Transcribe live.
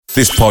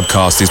This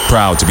podcast is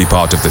proud to be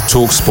part of the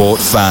TalkSport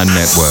Fan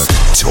Network.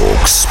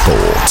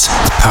 TalkSport.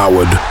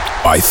 Powered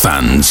by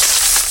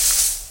fans.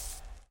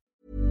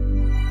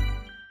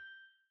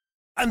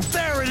 And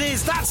there it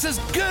is, that's as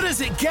good as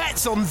it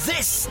gets on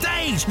this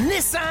stage.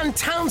 Nissan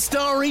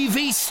Townstar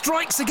EV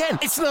strikes again.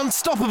 It's an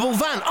unstoppable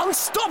van,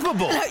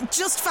 unstoppable.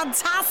 Just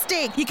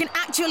fantastic. You can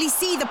actually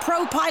see the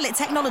ProPilot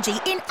technology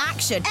in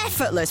action.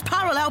 Effortless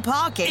parallel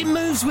parking. It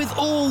moves with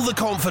all the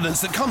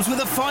confidence that comes with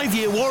a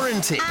 5-year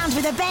warranty. And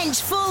with a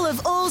bench full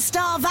of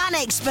all-star van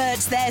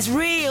experts, there's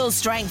real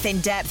strength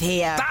in depth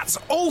here. That's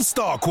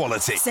all-star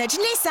quality. Search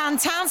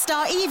Nissan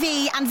Townstar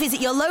EV and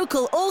visit your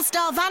local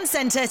all-star van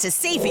centre to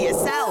see for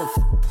yourself.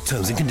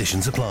 Terms and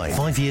conditions apply.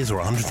 5 years or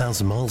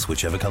 100,000 miles,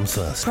 whichever comes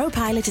first.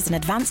 ProPilot is an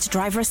advanced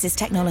driver assist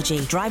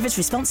technology. Driver's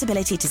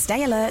responsibility to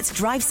stay alert,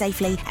 drive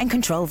safely and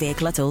control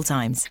vehicle at all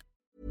times.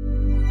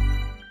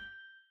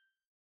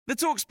 The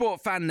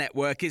TalkSport Fan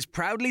Network is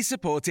proudly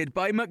supported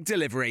by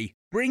McDelivery,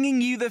 bringing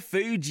you the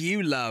food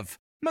you love.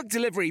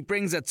 McDelivery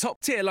brings a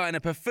top-tier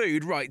lineup of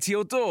food right to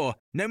your door.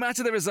 No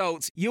matter the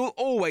result, you'll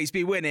always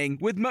be winning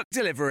with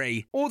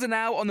McDelivery. Order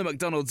now on the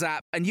McDonald's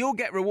app and you'll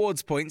get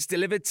rewards points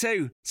delivered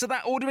too. So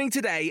that ordering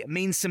today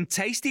means some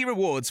tasty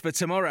rewards for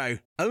tomorrow.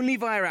 Only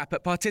via app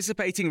at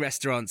participating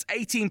restaurants.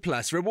 18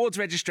 plus. Rewards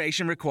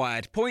registration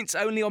required. Points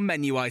only on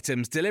menu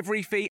items.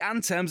 Delivery fee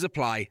and terms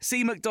apply.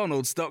 See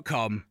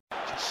mcdonalds.com.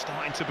 Just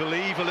starting to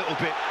believe a little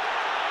bit.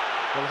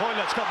 Well,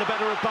 Hoylett's got the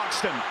better of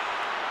Buxton.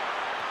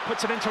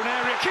 Puts it into an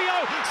area.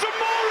 Keogh,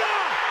 Zamora!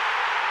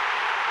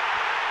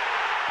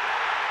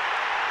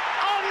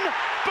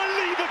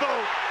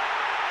 Unbelievable!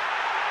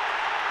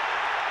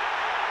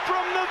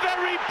 From the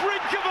very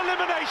brink of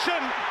elimination,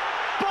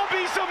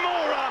 Bobby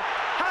Zamora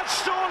has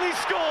surely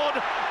scored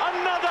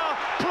another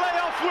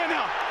playoff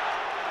winner.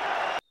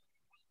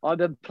 I'm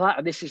Ben Platt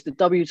and this is the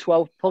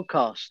W12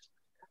 podcast.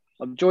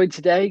 I'm joined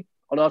today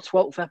on our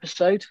 12th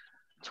episode.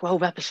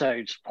 12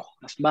 episodes. Oh,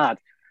 that's mad.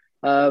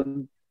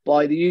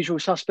 By the usual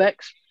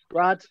suspects.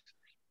 Brad,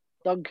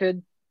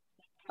 Duncan,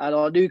 and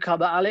our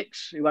newcomer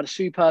Alex, who had a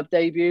superb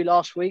debut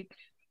last week. I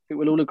think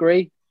we'll all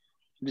agree.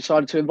 We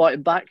decided to invite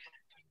him back.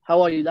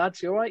 How are you,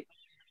 lads? You all right?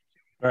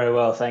 Very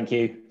well, thank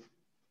you.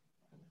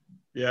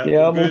 Yeah,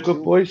 I'm all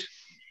good, boys.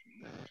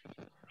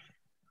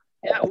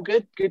 Yeah, all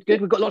good.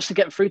 We've got lots to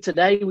get through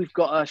today. We've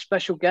got a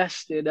special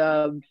guest in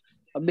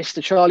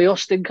Mr. Charlie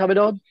Austin coming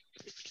on.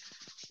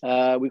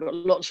 We've got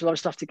lots of other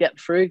stuff to get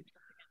through.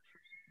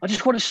 I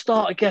just want to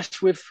start, I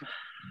guess, with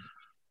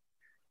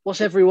what's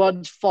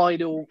everyone's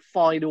final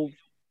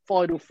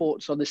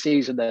thoughts on the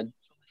season then?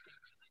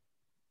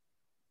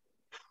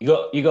 You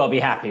got to be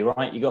happy,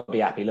 right? You got to be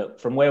happy.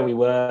 Look, from where we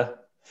were,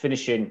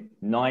 finishing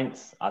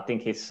 9th, I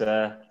think it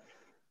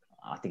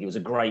was a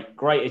great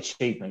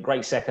achievement,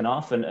 great second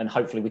half, and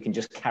hopefully we can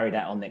just carry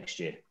that on next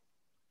year.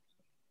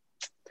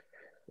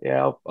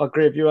 Yeah, I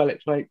agree with you,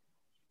 Alex, mate.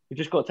 We've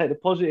just got to take the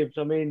positives.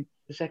 I mean,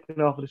 the second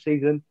half of the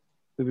season,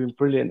 we've been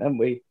brilliant, haven't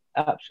we?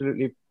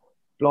 Absolutely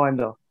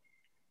blinder.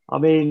 I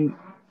mean,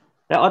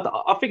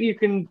 I think you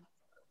can,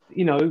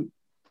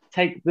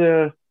 take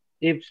the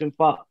ifs and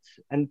buts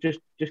and just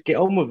get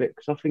on with it,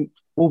 because I think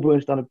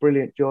Wolverhampton's done a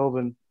brilliant job,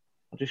 and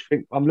I just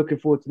think I'm looking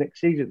forward to next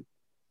season.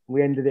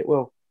 We ended it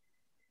well.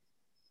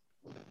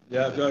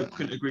 Yeah, I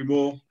couldn't agree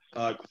more.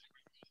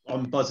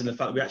 I'm buzzing the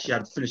fact that we actually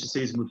had finished the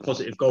season with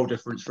positive goal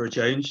difference for a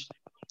change.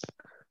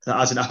 That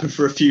hasn't happened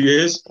for a few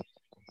years.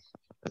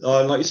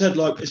 Like you said,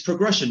 it's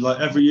progression. Like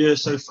every year,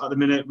 so at the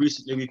minute,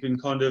 recently we've been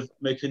kind of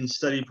making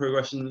steady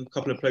progression, a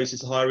couple of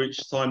places higher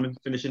each time and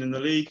finishing in the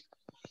league.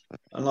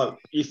 And like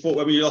you thought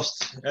when we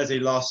lost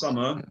Eze last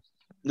summer,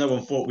 no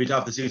one thought we'd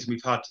have the season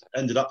we've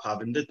ended up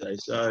having, did they?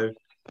 So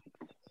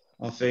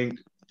I think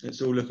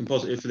it's all looking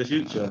positive for the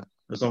future,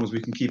 as long as we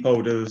can keep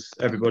hold of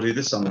everybody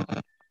this summer.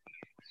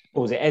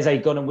 What was it?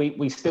 Eze gone and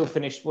we still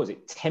finished,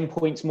 10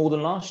 points more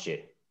than last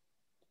year?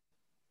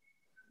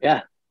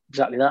 Yeah,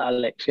 exactly that,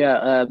 Alex.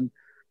 Yeah.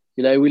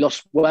 We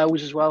lost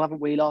Wells as well,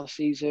 haven't we, last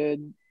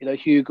season?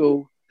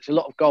 Hugo. There's a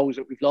lot of goals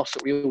that we've lost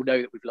that we all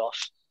know that we've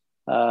lost.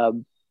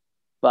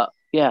 But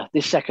yeah,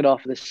 this second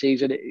half of the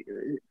season,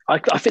 I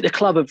think the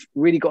club have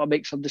really got to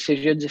make some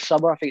decisions this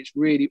summer. I think it's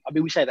really,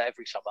 we say that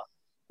every summer,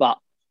 but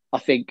I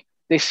think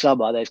this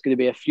summer there's going to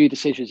be a few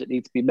decisions that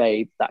need to be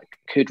made that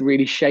could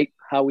really shape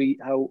how we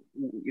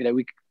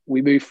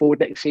move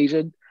forward next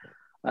season.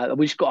 And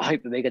we just got to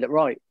hope that they get it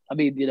right.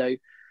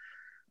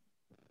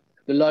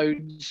 The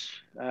loans,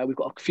 we've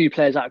got a few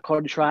players out of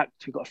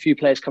contract. We've got a few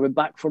players coming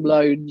back from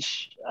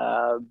loans.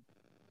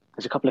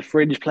 There's a couple of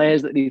fringe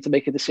players that need to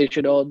make a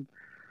decision on.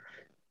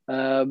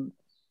 But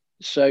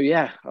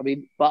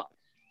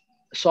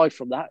aside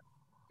from that,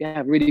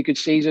 yeah, really good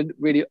season.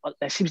 Really,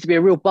 there seems to be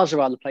a real buzz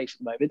around the place at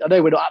the moment. I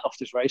know we're not at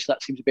Loftus Road, so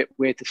that seems a bit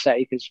weird to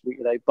say because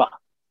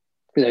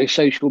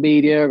social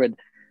media and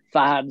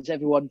fans,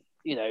 everyone,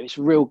 it's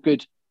a real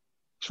good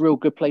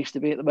place to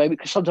be at the moment,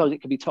 because sometimes it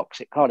can be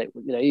toxic, can't it?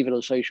 Even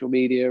on social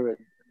media and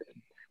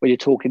when you're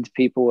talking to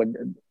people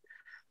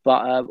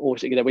but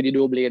also when you're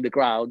normally in the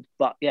ground.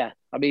 But yeah,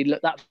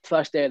 look, that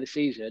first day of the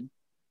season,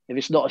 if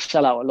it's not a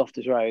sellout at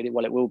Loftus Road,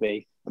 well, it will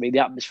be. I mean, the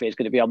atmosphere is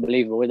going to be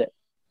unbelievable, isn't it?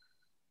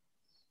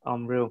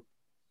 Unreal.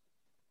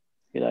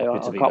 You know,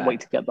 I can't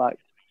wait to get back.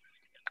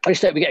 I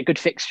just hope we get a good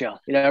fixture.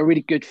 You know, a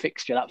really good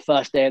fixture that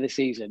first day of the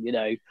season. You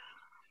know,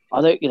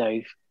 I don't. You know,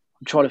 I'm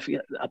trying to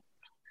think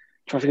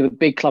of a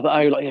big club at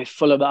home, like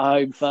Fulham at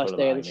home, first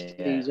day of the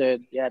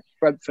season. Yeah,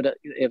 Brentford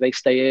if they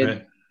stay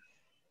in.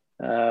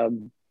 Yeah.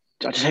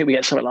 I just hope we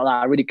get something like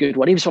that, a really good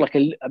one. Even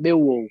something like a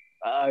Millwall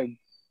at home.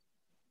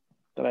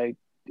 I don't know,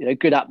 you know,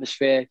 good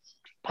atmosphere,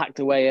 packed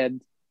away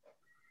end.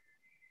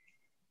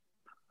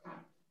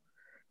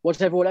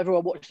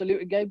 Everyone watched the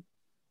Luton game?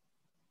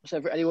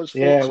 Anyone's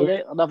thoughts on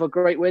it? Another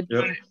great win.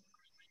 Yeah.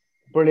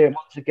 Brilliant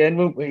once again,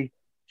 weren't we?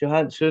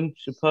 Johansson,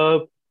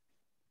 superb.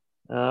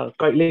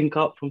 Great link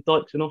up from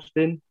Dykes and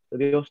Austin for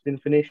the Austin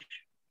finish.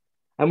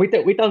 And we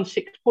done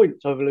 6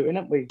 points over Luton,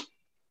 haven't we?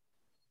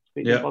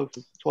 Beaten both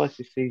twice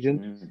this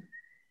season.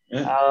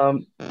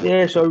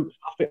 Yeah. So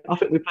I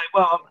think we played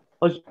well.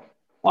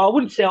 I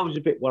wouldn't say I was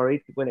a bit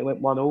worried when it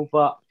went 1-1,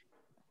 but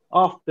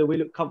after we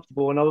looked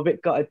comfortable, and I was a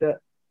bit gutted that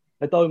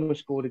Adoma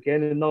scored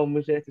again and no one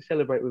was there to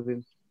celebrate with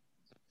him.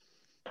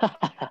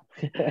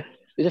 It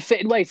was a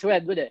fitting way to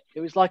end, wasn't it?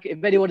 It was like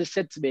if anyone had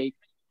said to me,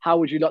 how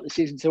would you like the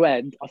season to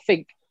end? I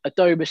think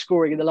Adoma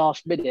scoring in the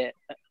last minute,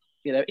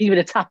 you know, even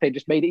a tap-in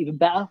just made it even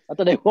better. I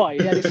don't know why.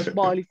 He had his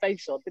smiley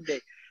face on, didn't he?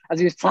 As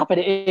he was tapping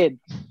it in.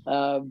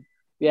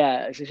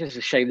 It's just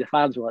a shame the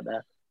fans weren't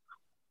there.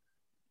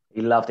 He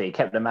loved it. He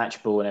kept the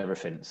match ball and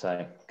everything.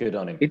 So good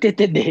on him. He did,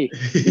 didn't he?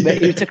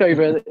 He took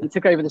over. He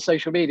took over the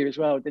social media as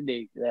well, didn't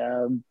he?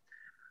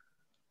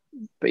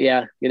 But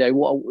yeah, you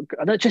know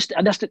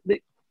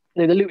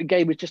the Luton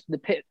game was just the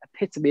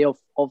epitome of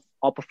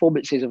our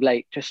performances of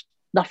late. Just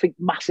nothing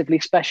massively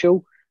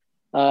special,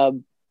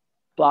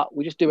 but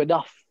we just do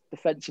enough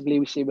defensively.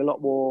 We seem a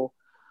lot more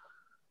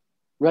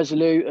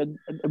resolute, and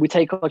we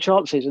take our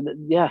chances. And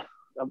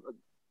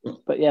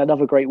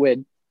another great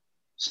win.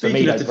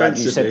 Speaking of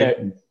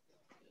defensively.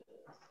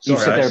 You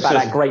said there about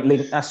that great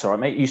link. That's all right,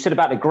 mate. You said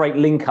about the great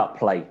link-up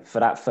play for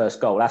that first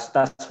goal. That's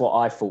what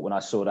I thought when I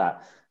saw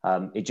that.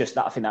 I think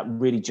that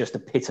really just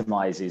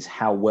epitomises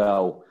how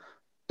well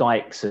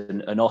Dykes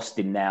and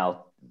Austin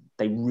now,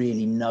 they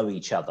really know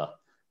each other.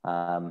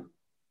 And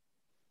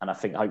I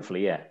think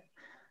hopefully,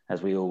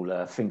 as we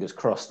all fingers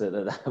crossed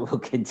that will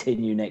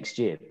continue next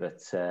year.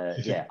 But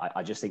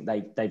I just think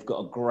they've got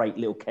a great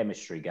little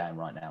chemistry going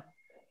right now.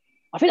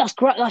 I think that's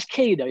great. That's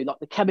key, though. Like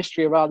the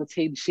chemistry around the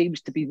team seems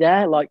to be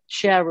there. Like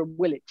Cher and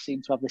Willock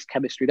seem to have this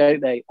chemistry,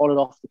 don't they? On and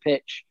off the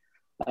pitch.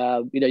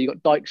 You know, you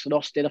got Dykes and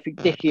Austin. I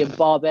think Dickie and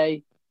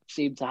Barbe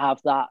seem to have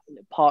that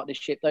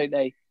partnership, don't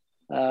they?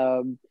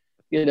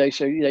 You know,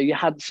 so you know, you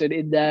Hansen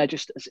in there. It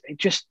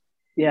just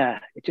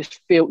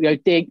feels. You know,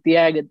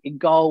 Dieng in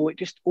goal. It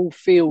just all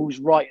feels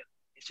right.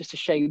 It's just a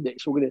shame that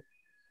it's all gonna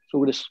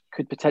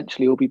could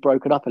potentially all be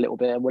broken up a little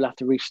bit, and we'll have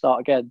to restart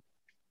again.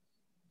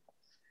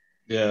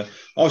 Yeah,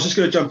 I was just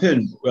going to jump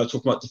in. We're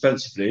talking about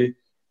defensively.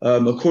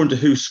 According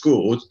to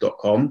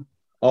WhoScored.com,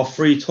 our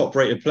 3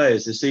 top-rated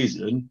players this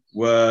season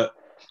were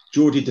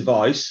Jordy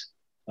Device,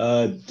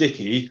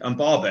 Dickie, and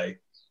Barbe.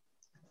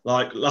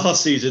 Like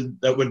last season,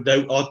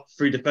 our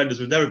 3 defenders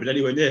would never been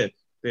anywhere near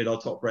being our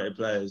top-rated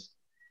players.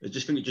 I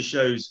just think it just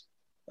shows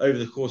over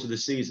the course of the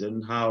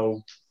season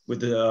how,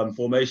 with the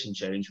formation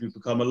change, we've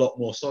become a lot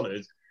more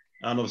solid.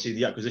 And obviously,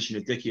 the acquisition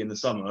of Dickie in the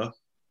summer.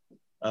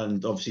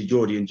 And obviously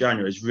Jordy in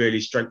January has really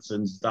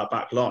strengthened that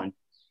back line.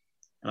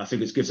 And I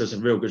think it gives us a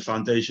real good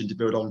foundation to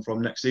build on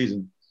from next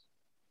season.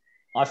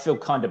 I feel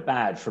kind of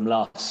bad from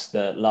last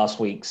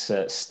week's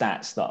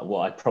stats that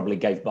what I probably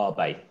gave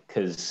Barbe,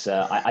 because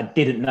I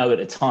didn't know at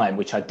the time,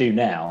 which I do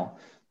now,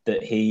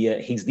 that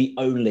he's the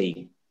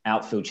only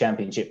outfield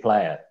championship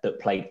player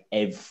that played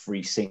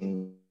every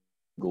single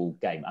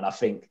game. And I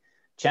think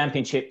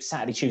championship,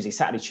 Saturday,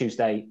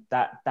 Tuesday,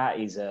 that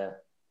is a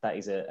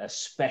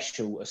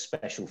special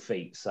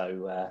feat.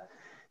 So,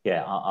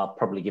 I'll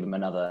probably give him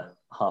another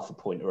half a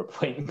point or a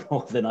point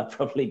more than I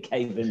probably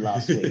gave him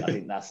last week. I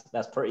think that's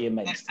pretty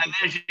immense. And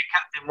there's your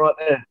captain right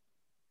there.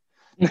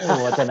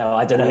 Oh,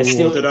 I don't know.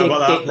 Still,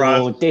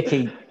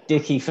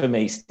 Dickie for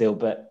me still,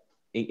 but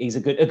he's a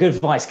good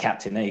vice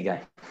captain. There you go.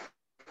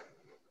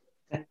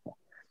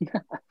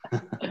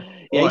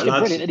 He's been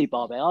brilliant, isn't he,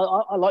 Barbe?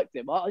 I liked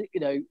him.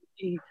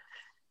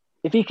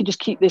 If he could just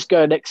keep this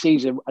going next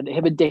season, and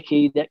him and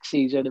Dickie next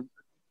season,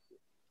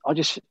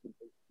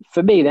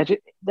 for me,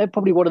 they're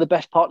probably one of the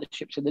best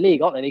partnerships in the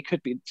league, aren't they?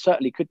 They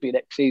certainly could be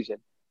next season.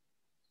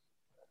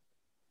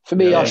 For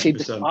me, I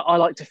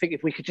like to think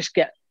if we could just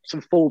get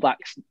some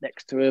fullbacks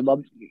next to him,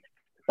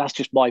 that's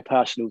just my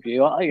personal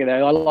view. I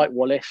like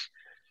Wallace.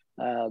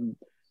 I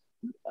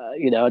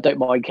don't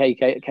mind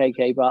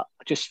KK, but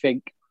I just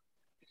think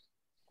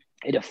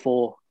in a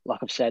 4, like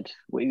I've said,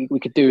 we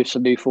could do with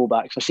some new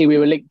fullbacks. I see we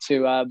were linked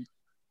to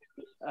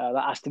that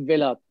Aston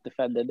Villa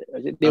defender.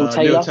 Is it Neil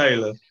Taylor? Neil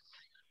Taylor.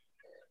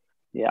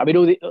 Yeah, I mean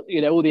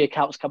all the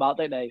accounts come out,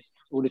 don't they?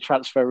 All the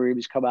transfer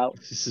rumours come out.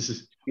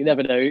 You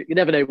never know. You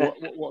never know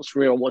what's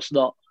real and what's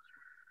not.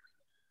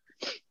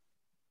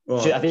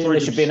 I think there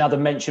should be another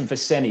mention for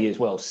Senny as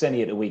well.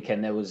 Senny at the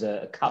weekend, there was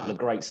a couple of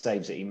great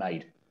saves that he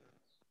made.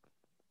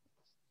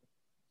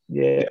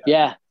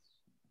 Yeah.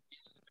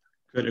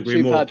 Couldn't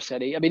agree more. Superb,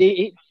 Senny. I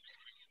mean,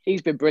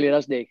 he's been brilliant,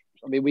 hasn't he?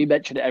 I mean, we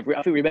mentioned it I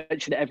think we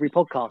mentioned it every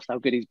podcast, how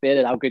good he's been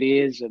and how good he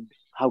is and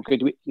how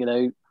good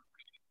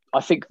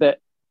I think that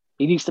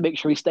he needs to make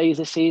sure he stays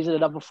this season,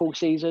 another full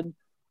season.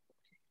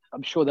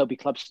 I'm sure there'll be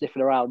clubs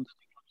sniffing around.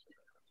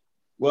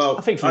 Well,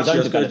 I think for his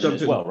own development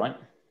as well, right?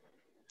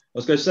 I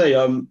was going to say,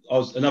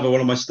 another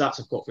one of my stats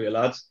I've got for you,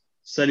 lads.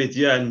 Senny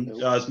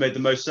Dieng has made the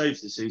most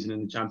saves this season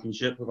in the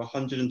Championship with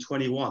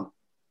 121.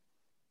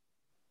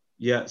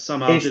 Yeah,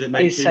 somehow didn't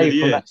make Team of the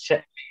Year.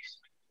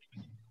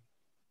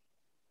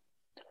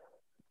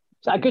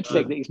 Is that a good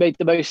thing that he's made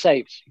the most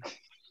saves?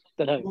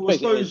 Don't know. Well, I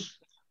suppose,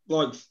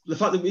 like, the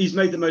fact that he's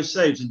made the most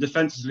saves and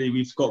defensively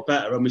we've got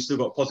better and we've still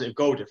got positive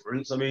goal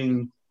difference. I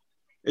mean,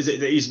 is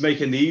it that he's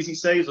making the easy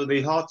saves or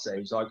the hard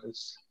saves? Like,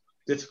 it's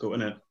difficult,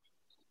 isn't it?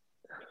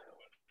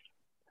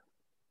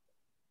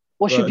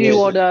 What's your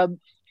view on...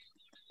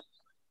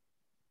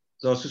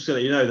 So I was just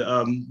going to let you know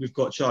that we've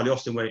got Charlie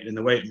Austin waiting in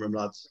the waiting room,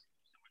 lads.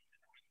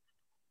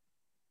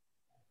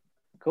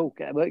 Cool.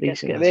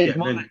 Let's get him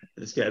in.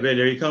 Let's get him in.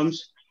 Here he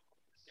comes.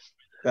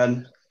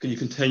 Ben, can you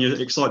contain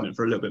your excitement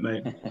for a little bit,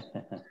 mate?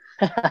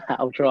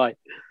 I'll try.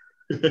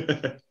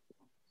 Kaz,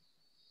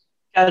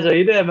 are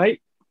you there,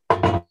 mate?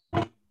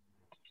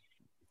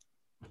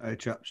 Hey,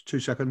 chaps, 2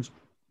 seconds.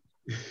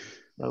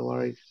 No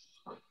worries.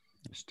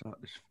 Let's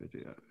start this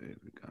video. Here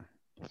we go.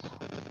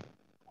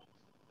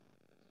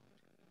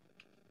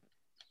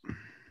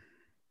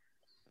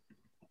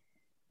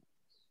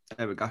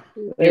 There we go.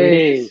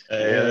 Hey,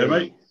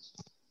 mate.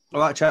 All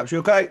right, chaps, you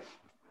okay?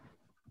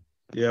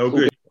 Yeah, all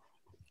good.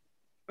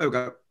 There we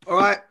go. All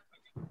right.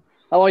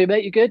 how are you,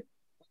 mate? You good?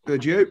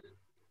 Good, you?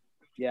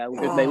 Yeah, all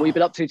good, mate. What have you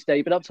been up to today?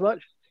 You been up to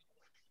much?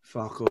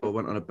 Fuck all. I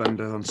went on a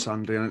bender on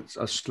Sunday and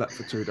I slept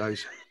for 2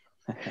 days.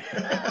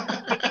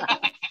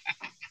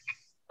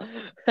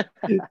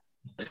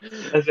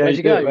 Where'd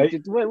you go?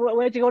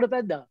 Where'd you go on a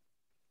bender?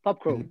 Pub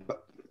crawl?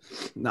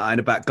 No, in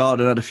the back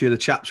garden. I had a few of the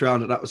chaps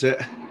around and that was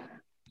it.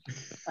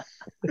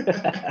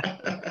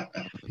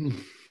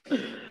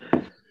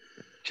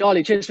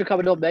 Charlie, cheers for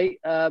coming on, mate.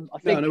 I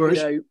think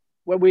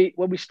when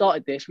we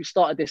started this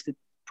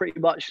pretty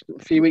much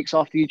a few weeks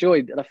after you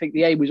joined, and I think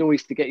the aim was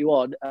always to get you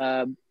on.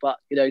 But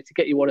to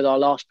get you on in our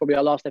last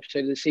episode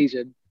of the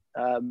season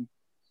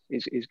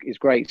is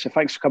great. So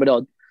thanks for coming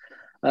on.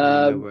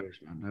 No worries,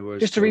 man. No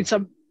worries. Just to read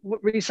some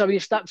of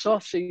your stats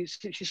off. So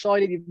since you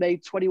signed in, you've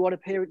made 21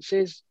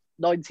 appearances,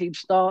 19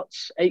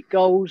 starts, 8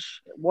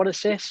 goals, 1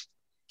 assist.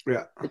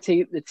 Yeah.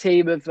 The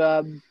team of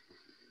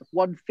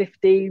won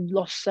 15,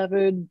 lost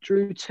 7,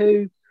 drew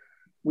 2.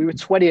 We were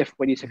 20th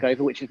when you took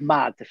over, which is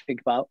mad to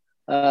think about.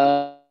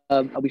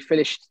 And we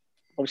finished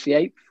obviously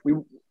 8th. We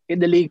in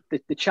the league, the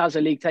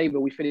Chazza League table,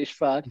 we finished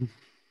 3rd.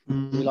 We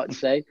like to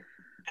say.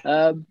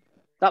 Does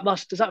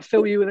that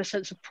fill you with a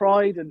sense of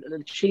pride and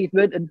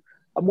achievement? And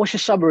what's your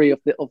summary of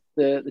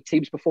the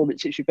team's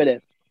performance since you've been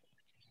here?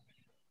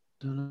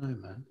 Don't know,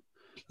 man.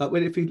 Like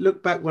if you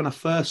look back when I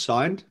first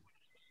signed,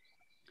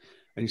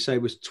 and you say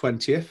it was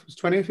 20th. Was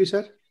 20th, you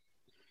said?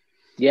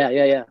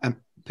 Yeah. And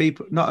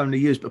people, not only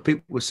you, but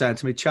people were saying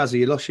to me, Chazzy,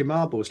 you lost your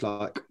marbles,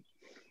 like,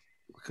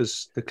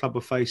 because the club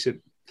were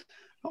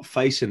not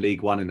facing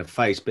League One in the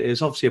face, but it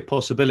was obviously a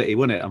possibility,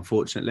 wasn't it,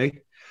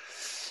 unfortunately?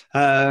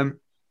 And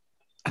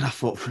I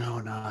thought,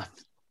 no,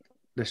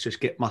 let's just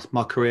get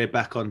my career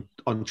back on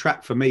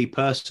track for me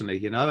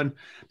personally, And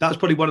that was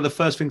probably one of the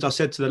first things I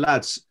said to the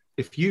lads.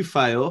 If you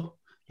fail,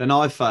 then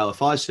I fail.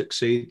 If I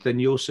succeed, then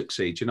you'll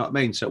succeed. Do you know what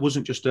I mean? So it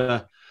wasn't just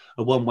a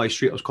one-way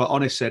street. I was quite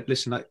honest, said,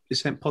 listen,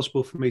 this ain't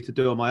possible for me to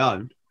do on my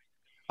own.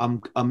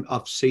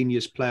 I've seen you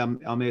play.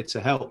 I'm here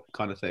to help,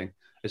 kind of thing,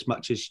 as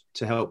much as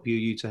to help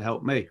you to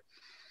help me.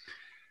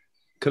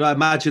 Could I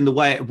imagine the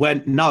way it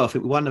went? No, I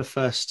think we won the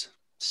first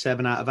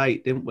 7 out of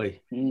 8, didn't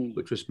we?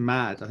 Which was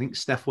mad. I think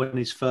Steph won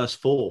his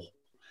first 4.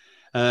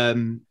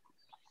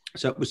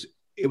 So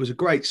it was a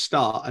great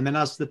start. And then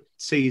as the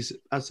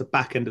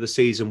back end of the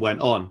season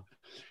went on,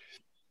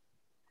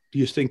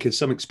 you was thinking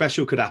something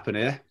special could happen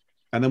here.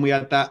 And then we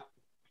had that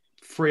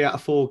 3 out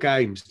of 4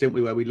 games, didn't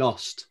we, where we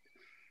lost?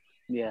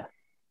 Yeah.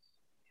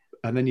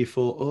 And then you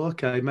thought, oh,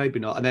 okay, maybe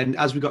not. And then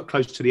as we got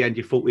close to the end,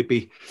 you thought we'd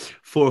be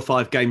 4 or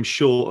 5 games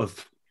short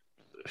of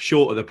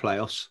the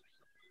playoffs.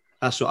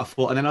 That's what I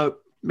thought. And then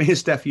me and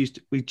Steph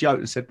we joked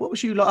and said, what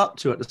was you lot up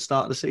to at the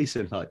start of the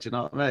season? Like, do you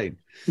know what I mean?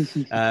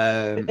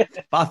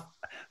 But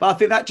I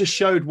think that just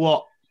showed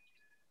what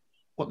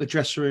the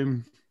dressing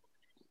room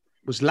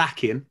was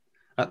lacking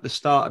at the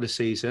start of the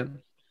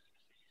season,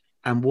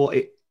 and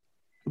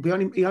he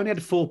only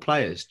had 4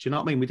 players. Do you know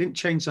what I mean? We didn't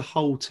change the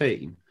whole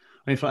team.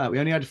 Anything like that. We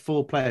only had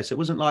 4 players. So it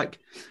wasn't like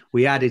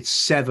we added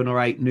 7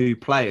 or 8 new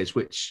players,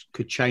 which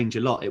could change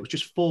a lot. It was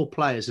just 4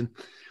 players, and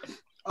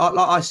like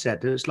I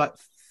said, there was like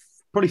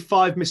probably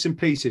 5 missing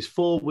pieces.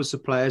 4 was the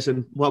players,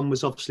 and 1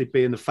 was obviously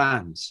being the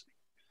fans.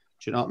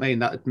 Do you know what I mean?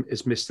 That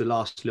has missed the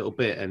last little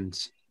bit, and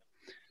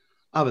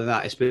other than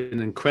that, it's been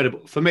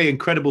incredible. For me,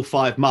 incredible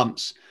 5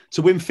 months.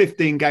 To win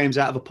 15 games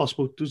out of a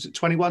possible, was it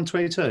 21,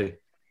 22?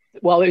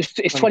 Well, it's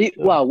 20.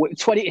 Well,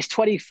 20. It's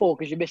 24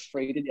 because you missed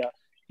 3, didn't you?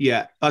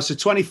 Yeah. So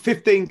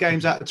 15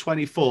 games out of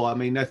 24. I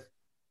mean,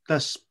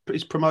 that's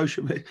it's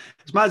promotion.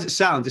 As mad as it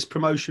sounds, it's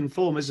promotion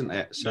form, isn't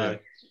it? So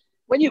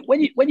when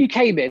you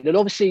came in, and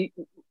obviously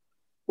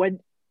when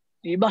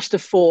you must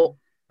have thought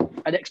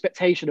an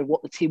expectation of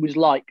what the team was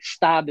like,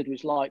 standard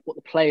was like, what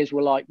the players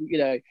were like. You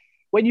know,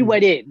 when you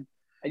went in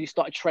and you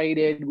started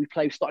training,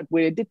 started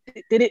winning. Did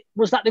it?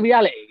 Was that the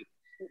reality?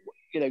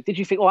 You know, did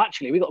you think, oh,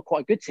 actually, we got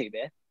quite a good team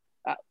here?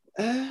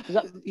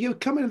 You were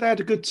coming. They had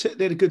a good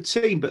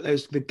team, but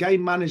there's the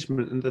game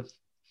management and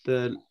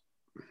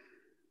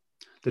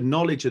the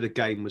knowledge of the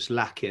game was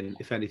lacking,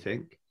 if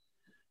anything.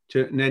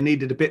 And they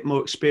needed a bit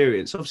more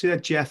experience. Obviously, they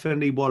had Jeff and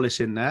Lee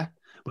Wallace in there,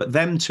 but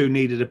them two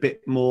needed a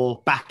bit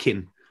more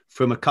backing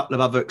from a couple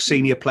of other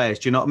senior players.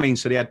 Do you know what I mean?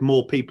 So they had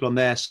more people on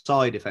their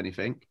side, if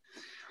anything.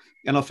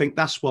 And I think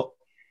that's what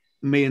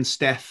me and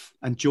Steph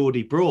and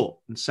Geordie brought.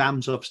 And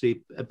Sam's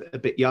obviously a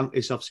bit young.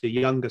 It's obviously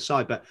a younger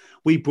side, but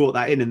we brought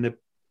that in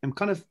and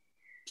kind of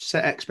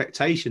set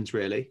expectations,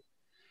 really.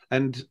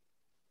 And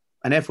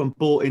everyone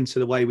bought into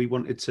the way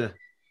the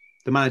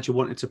manager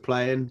wanted to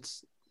play. And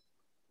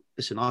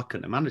listen, I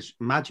couldn't have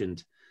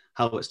imagined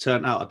how it's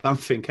turned out. I don't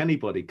think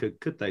anybody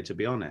could they, to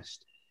be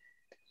honest.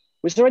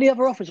 Was there any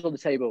other offers on the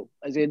table?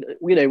 As in,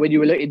 you know, when you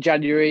were in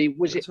January,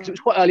 was it? Cause it was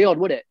quite early on,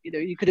 wasn't it? You know,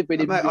 you could have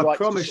been in the right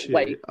promise you,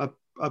 wait.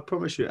 I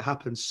promise you, it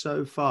happened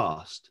so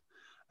fast.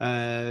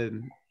 The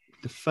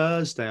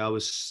Thursday, I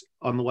was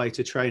on the way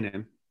to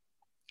training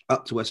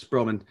up to West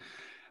Brom, and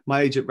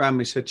my agent rang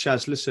me, said,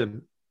 "Chaz,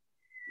 listen,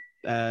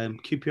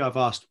 QPR have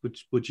asked,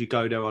 would you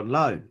go there on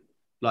loan?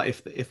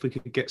 Like, if we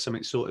could get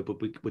something sorted,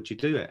 would you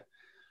do it?"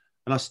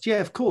 And I said,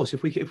 "Yeah, of course.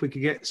 If we could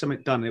get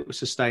something done, and it was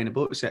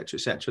sustainable,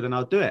 etc., then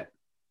I'll do it."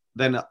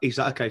 Then he's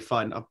like, "Okay,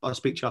 fine. I'll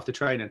speak to you after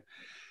training."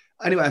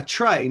 Anyway, I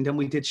trained and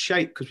we did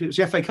shape because it was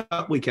the FA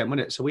Cup weekend,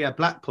 wasn't it? So we had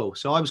Blackpool.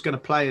 So I was going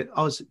to play.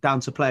 I was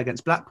down to play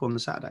against Blackpool on the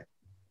Saturday.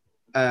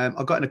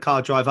 I got in a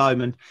car drive home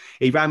and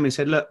he rang me and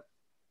said, "Look,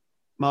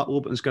 Mark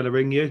Warburton's going to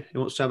ring you. He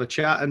wants to have a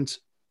chat and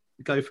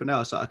go for now." I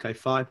was like, "Okay,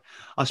 fine."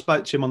 I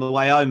spoke to him on the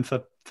way home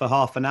for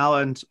half an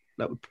hour and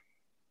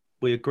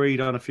we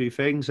agreed on a few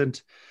things.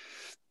 And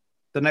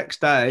the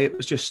next day it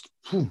was just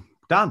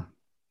done.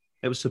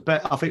 It was I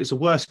think it was the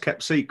worst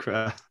kept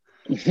secret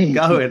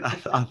going.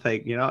 I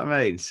think, you know what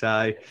I mean.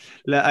 So,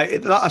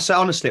 like I say,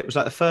 honestly, it was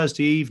like the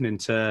Thursday evening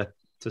to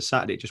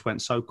Saturday. It just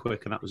went so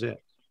quick, and that was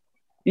it.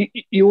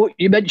 You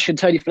mentioned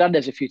Tony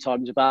Fernandez a few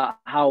times about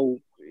how,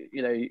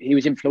 you know, he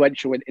was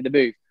influential in the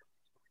move.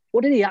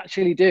 What did he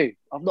actually do?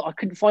 I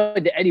couldn't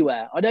find it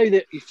anywhere. I know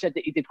that you said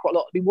that he did quite a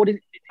lot. I mean,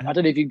 I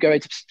don't know if you can go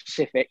into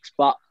specifics,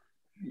 but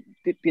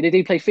did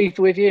he play FIFA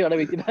with you? I know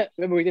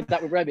remember we did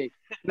that with Remy.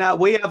 Now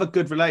we have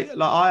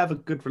I have a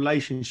good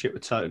relationship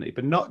with Tony,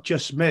 but not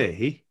just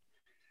me.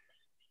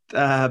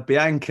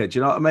 Bianca, do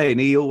you know what I mean?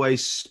 He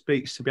always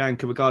speaks to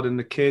Bianca regarding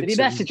the kids. Did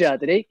he message her?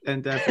 Did he?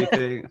 And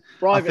everything.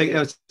 I think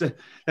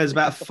there's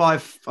about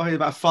 10,000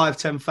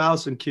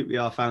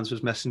 QPR fans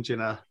was messaging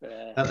her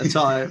at the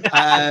time.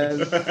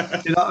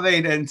 You know what I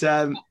mean?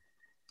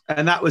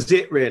 And that was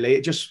it really.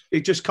 It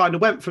just kind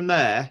of went from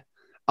there.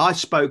 I'd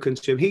spoken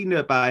to him. He knew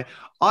about it.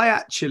 I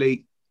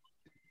actually,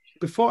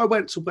 before I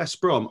went to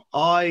West Brom,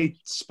 I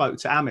spoke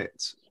to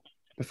Amit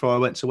before I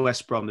went to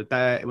West Brom. The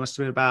day, it must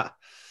have been about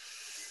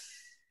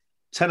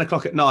 10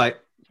 o'clock at night,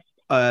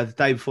 the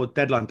day before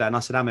deadline day. And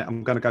I said, "Amit,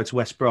 I'm going to go to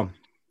West Brom.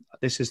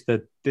 This is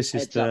a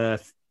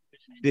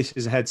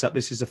heads up.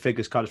 This is the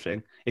figures kind of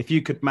thing. If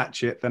you could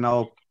match it, then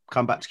I'll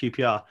come back to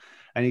QPR."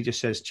 And he just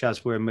says,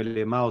 "Chaz, we're a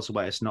million miles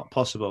away. It's not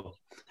possible."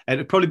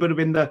 And it probably would have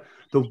been the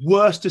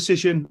worst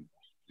decision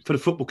for the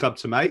football club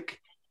to make,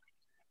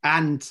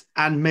 and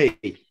me,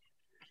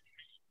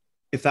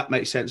 if that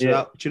makes sense.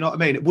 Yeah. Do you know what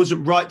I mean? It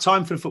wasn't right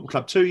time for the football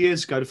club. 2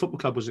 years ago, the football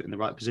club wasn't in the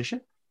right position,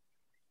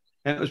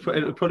 and it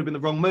would probably been the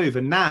wrong move.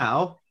 And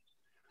now,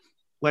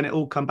 when it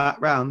all come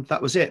back round,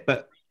 that was it.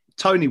 But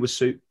Tony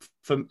was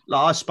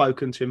I've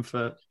spoken to him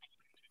for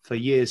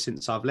years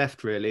since I've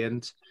left, really,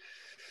 and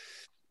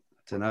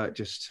I don't know. It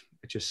just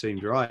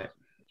seemed right.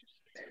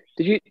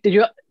 Did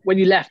you when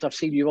you left? I've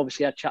seen you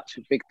obviously had chats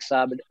with Big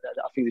Sam and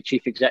I think the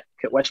chief exec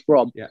at West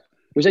Brom. Yeah.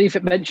 Was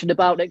anything mentioned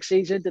about next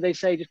season? Did they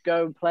say just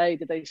go and play?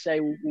 Did they say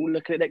we'll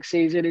look at it next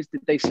season? Did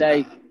they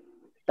say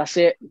that's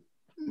it?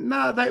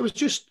 No, it was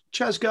just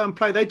Chaz, go and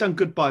play. They'd done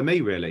good by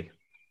me really,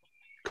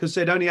 because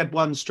they'd only had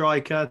one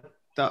striker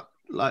that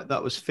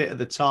was fit at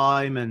the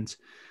time, and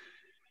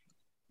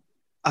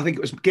I think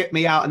it was get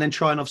me out and then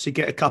try and obviously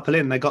get a couple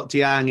in. They got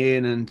Diang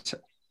in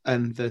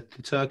and the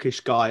Turkish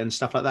guy and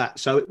stuff like that.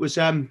 So it was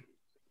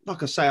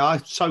like I say,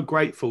 I'm so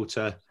grateful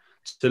to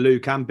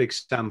Luke and Big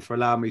Sam for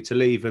allowing me to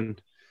leave and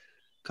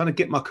kind of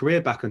get my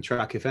career back on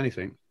track, if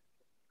anything.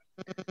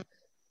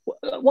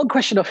 One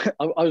question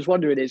I was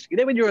wondering is, you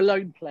know, when you're a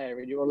lone player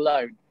and you're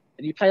alone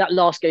and you play that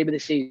last game of the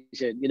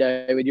season, you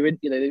know, when you're in,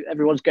 you know,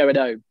 everyone's going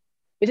home,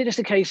 is it just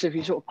a case of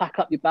you sort of pack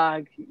up your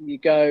bag, you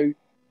go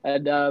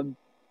and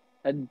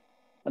and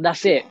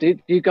that's it. Do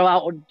you go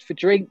out for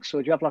drinks,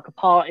 or do you have like a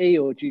party,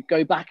 or do you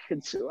go back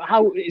and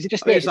how is it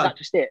just it? Is that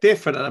just it?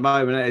 Different at the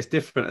moment. It's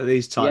different at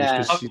these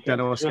times because you don't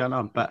know what's going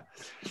on. But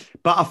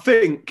I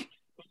think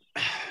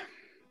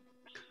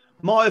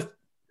my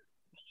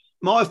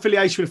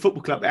affiliation with the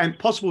football club, it ain't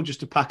possible just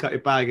to pack up your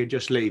bag and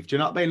just leave. Do you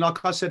know what I mean?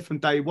 Like I said from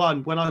day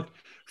one, when I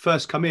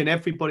first come in,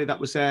 everybody that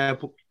was there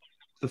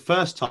the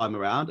first time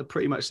around are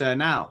pretty much there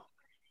now.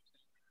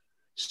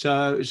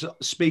 So it's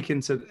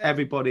speaking to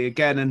everybody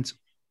again. And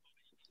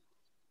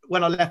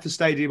when I left the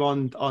stadium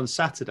on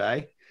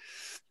Saturday,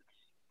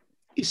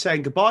 he's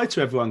saying goodbye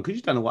to everyone because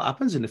you don't know what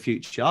happens in the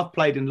future. I've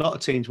played in a lot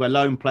of teams where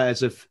loan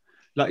players have,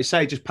 like you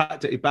say, just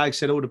packed up your bag,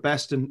 said all the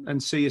best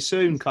and see you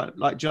soon. Kind of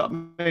like, do you know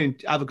what I mean?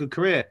 Have a good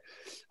career.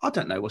 I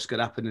don't know what's going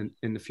to happen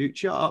in the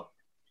future.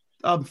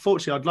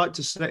 Unfortunately, I'd like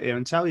to sit here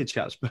and tell you,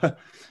 chaps, but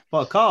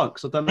I can't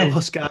because I don't know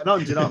what's going on.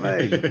 Do you know what I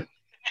mean?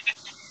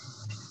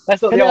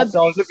 That's not the answer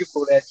I was looking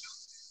for there.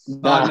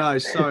 No, no,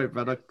 sorry,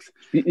 brother.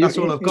 That's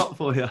all I've got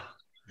for you.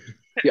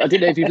 I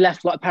didn't know if you'd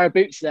left like a pair of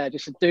boots there,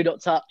 just to do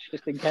not touch,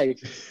 just in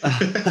case.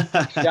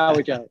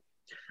 Shall Joe?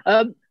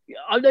 I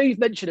know you've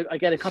mentioned it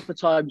again a couple of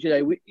times.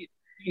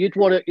 You'd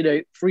want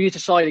to, for you to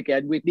sign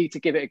again, we'd need to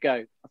give it a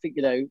go. I think,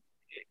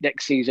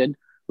 next season,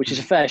 which is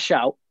a fair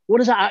shout. What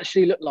does that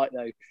actually look like,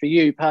 though, for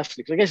you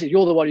personally? Because I guess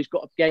you're the one who's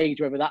got to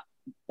gauge whether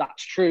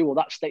that's true or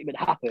that statement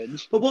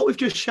happens. But what we've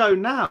just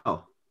shown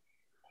now,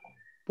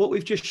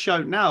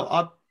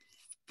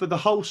 for the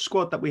whole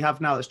squad that we have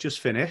now that's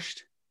just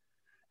finished,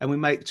 and we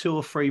make 2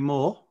 or 3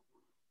 more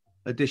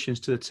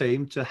additions to the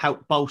team to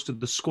help bolster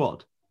the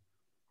squad.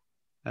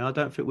 And I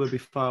don't think we'll be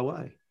far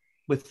away.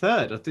 We're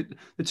third. I think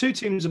the 2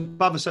 teams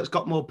above us that's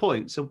got more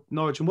points are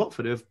Norwich and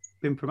Watford, who have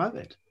been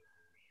promoted.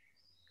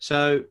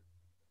 So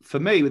for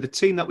me, with the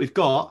team that we've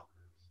got,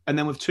 and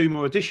then with 2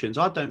 more additions,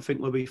 I don't think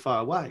we'll be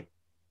far away.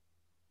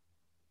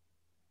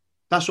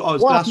 That's what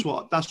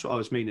I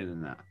was meaning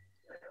in that.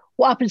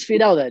 What happens for you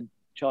now then,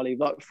 Charlie?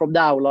 Like from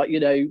now,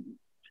 I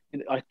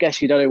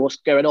guess you don't know what's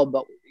going on,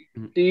 but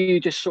do you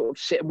just sort of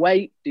sit and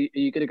wait? Are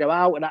you going to go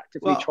out and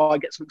actively try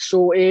and get something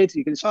sorted? Are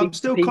you going to speak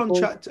to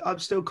people? I'm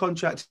still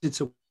contracted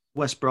to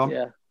West Brom.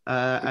 Yeah.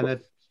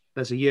 And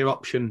there's a year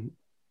option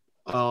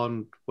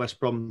on West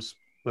Brom's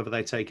whether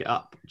they take it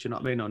up. Do you know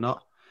what I mean or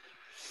not?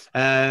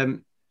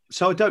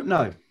 So I don't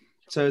know.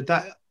 So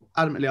that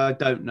adamantly, I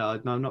don't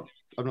know. No,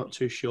 I'm not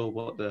too sure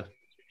what the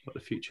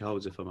future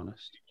holds, if I'm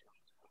honest.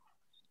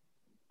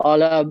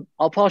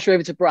 I'll pass you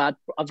over to Brad.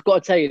 I've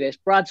got to tell you this.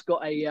 Brad's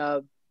got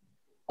a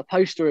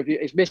poster of you.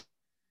 His missus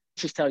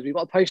tells me he's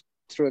got a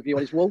poster of you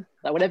on his wall.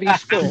 That whenever you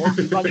score,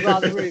 he runs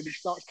around the room and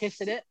starts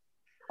kissing it.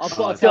 I've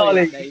got to tell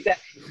you, mate.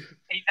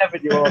 He's never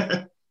you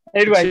on.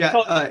 Anyway,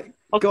 go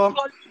on.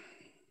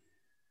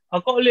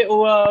 I've got a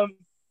little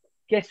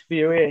guest for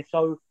you here,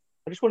 so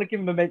I just want to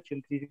give him a mention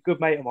because he's a good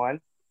mate of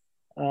mine.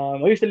 I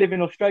used to live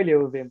in Australia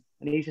with him,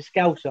 and he's a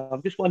Scouser.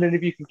 I'm just wondering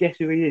if you can guess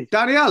who he is.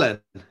 Danny Allen?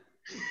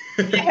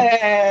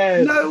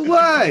 Yeah. No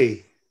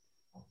way.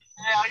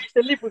 Yeah, I used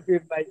to live with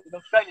him, mate, in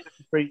Australia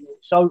for 3 years.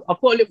 So I've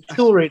got a little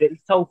story that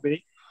he's told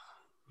me.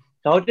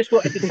 So I just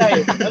wanted to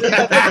say it.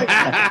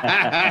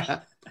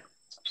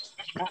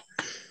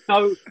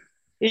 So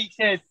he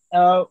said,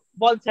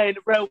 one day in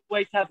the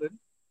Railway Tavern,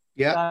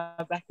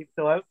 back in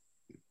Soho,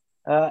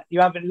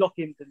 you're having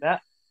lock-ins and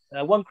that.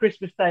 One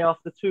Christmas day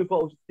after 2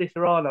 bottles of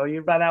Disaronno,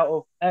 you ran out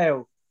of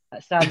ale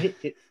at Sam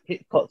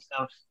Hitchcock's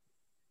house.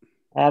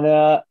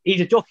 And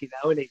he's a jockey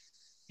now, isn't he?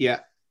 Yeah.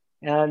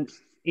 And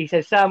he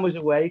said Sam was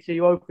away, so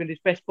you opened his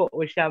best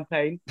bottle of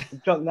champagne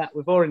and drunk that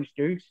with orange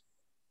juice.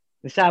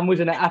 And Sam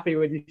wasn't that happy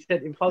when you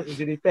sent him photos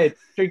in his bed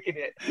drinking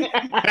it.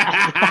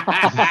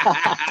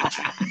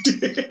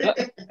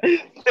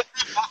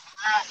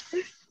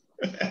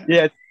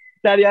 Yeah,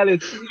 Danny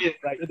Allen's brilliant,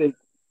 mate, isn't he?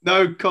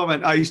 No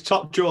comment. Oh, he's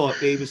top drawer.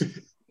 He was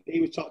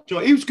top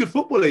drawer. He was a good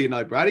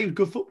footballer, Brad. He was a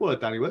good footballer,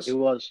 Danny was. He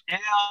was. Yeah,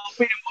 I've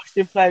been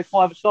watching him play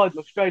 5-a-side in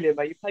Australia,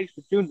 mate. He plays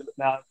for Joondalup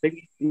now. I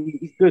think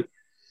he's good.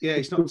 Yeah,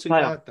 he's not too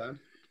bad, though.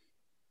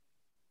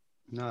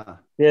 Nah.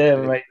 Yeah,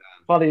 mate.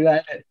 Funny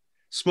that.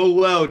 Small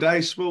world,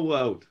 eh? Small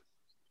world.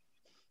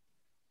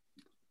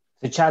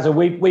 So, Chazza,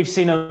 we've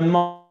seen a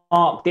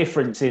marked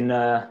difference in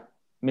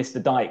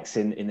Mr. Dykes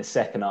in the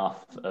second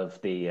half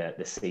of the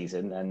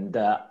season, and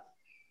a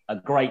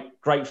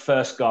great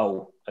first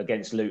goal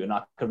against Luton.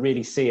 I could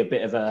really see a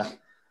bit of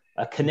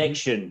a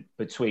connection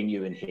between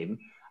you and him.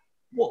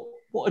 What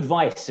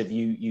advice have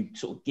you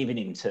sort of given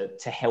him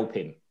to help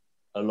him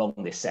along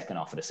this second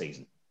half of the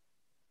season?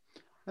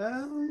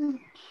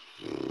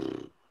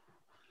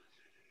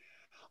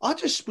 I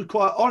just was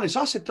quite honest.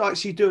 I said,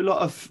 Dykes, you do a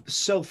lot of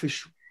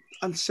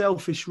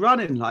unselfish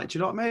running, do you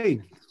know what I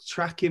mean?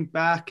 Tracking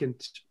back, and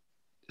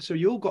so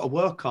you all got to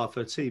work hard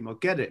for a team. I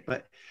get it,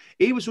 but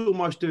he was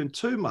almost doing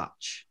too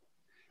much,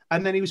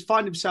 and then he was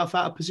finding himself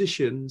out of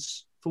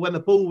positions for when the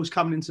ball was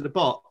coming into the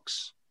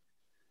box.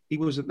 He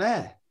wasn't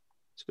there,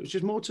 so it was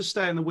just more to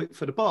stay in the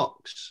width of the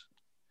box,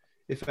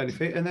 if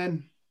anything, and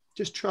then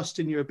just trust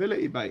in your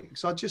ability, mate.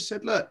 So I just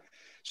said, look,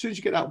 as soon as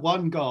you get that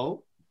one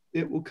goal,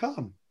 it will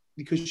come.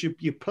 because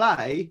you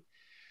play,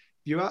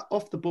 your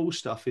off the ball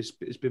stuff has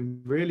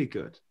been really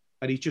good,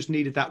 and he just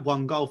needed that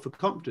one goal for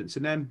confidence.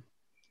 And then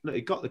look,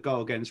 he got the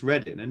goal against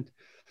Reading, and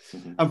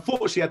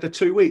unfortunately had the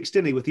 2 weeks,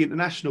 didn't he, with the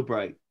international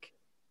break?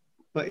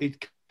 But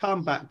he'd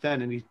come back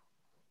then, and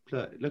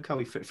look how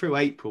he fit through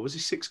April. Was he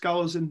 6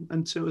 goals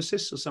and 2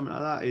 assists or something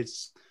like that?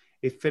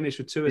 He finished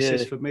with 2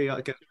 assists for me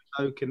against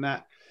Stoke, and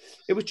that.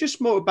 It was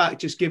just more about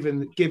just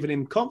giving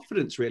him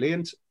confidence, really.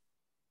 And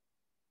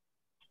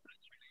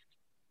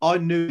I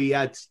knew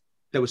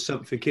there was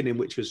something in him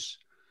which was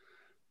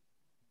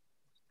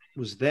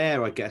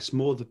there, I guess,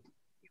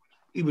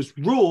 he was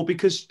raw,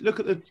 because look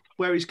at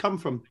where he's come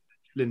from,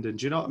 Lyndon.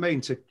 Do you know what I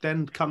mean? To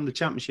then come the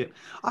Championship.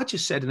 I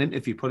just said in an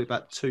interview probably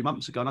about 2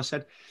 months ago, and I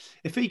said,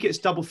 if he gets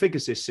double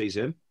figures this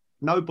season,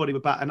 nobody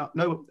would bat, and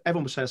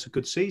everyone would say that's a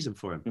good season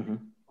for him. Mm-hmm.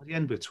 At the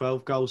end, with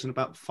 12 goals and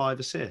about 5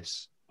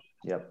 assists.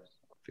 Yep.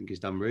 I think he's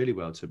done really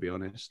well, to be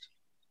honest.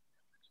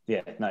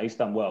 Yeah, no, he's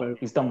done well.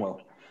 He's done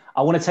well.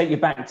 I want to take you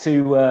back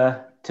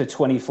to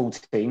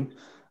 2014,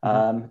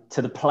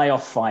 to the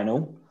playoff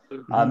final.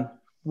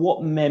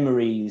 What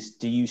memories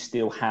do you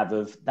still have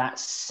of that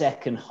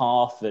second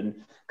half?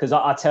 And because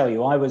I tell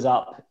you, I was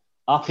up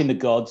in the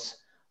gods,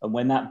 and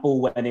when that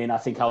ball went in, I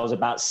think I was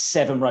about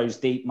 7 rows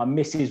deep. My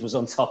missus was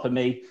on top of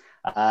me,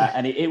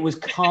 and it was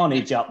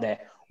carnage up there.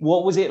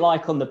 What was it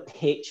like on the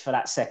pitch for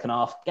that second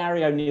half?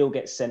 Gary O'Neill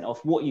gets sent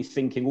off. What are you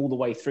thinking all the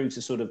way through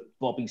to sort of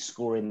Bobby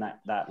scoring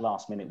that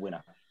last minute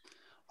winner?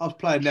 I was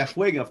playing left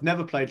wing. I've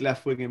never played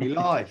left wing in my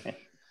life.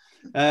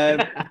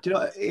 Do you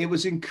know, it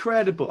was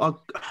incredible.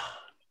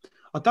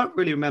 I don't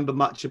really remember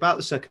much about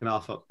the second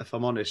half, if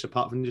I'm honest,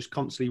 apart from just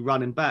constantly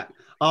running back.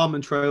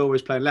 Armand Trey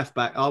always playing left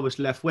back. I was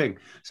left wing.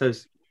 So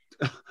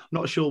I'm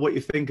not sure what you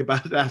think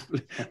about that,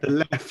 the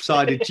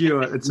left-sided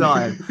duo at the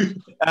time.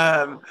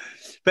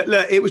 But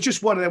look, it was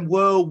just one of them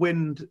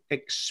whirlwind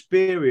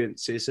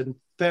experiences. And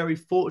very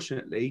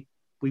fortunately,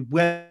 we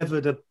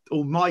weathered an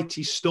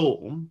almighty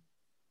storm.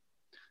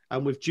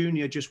 And with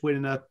Junior just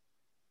winning a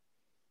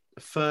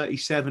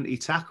 30-70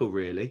 tackle,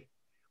 really,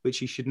 which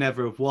he should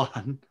never have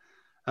won.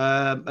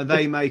 And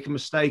they make a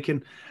mistake,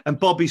 and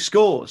Bobby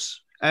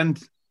scores. And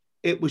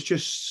it was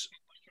just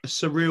a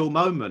surreal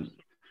moment.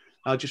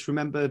 I just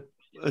remember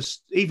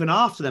even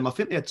after them, I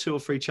think they had 2 or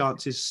 3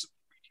 chances,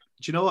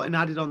 do you know what, and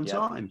added on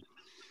time.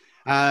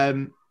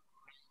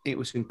 It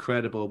was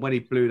incredible. When he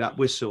blew that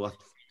whistle,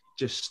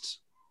 the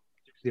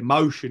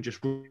emotion, just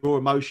raw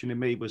emotion in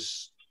me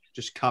was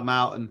just come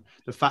out. And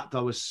the fact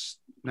I was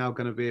now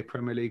going to be a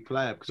Premier League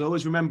player, because I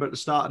always remember at the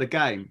start of the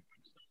game,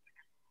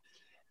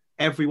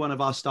 everyone of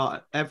the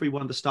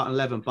starting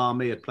 11 bar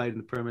me had played in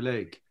the Premier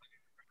League.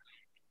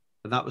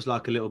 And that was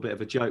like a little bit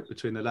of a joke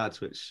between the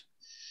lads, which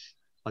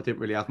I didn't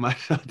really have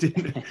much.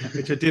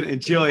 Which I didn't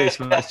enjoy as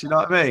much. You know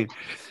what I mean?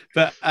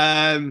 But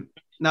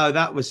no,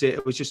 that was it.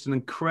 It was just an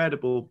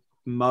incredible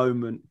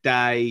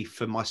day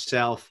for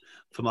myself,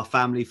 for my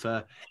family,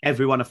 for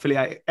everyone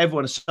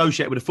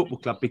associated with the football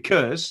club.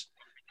 Because,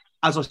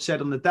 as I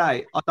said on the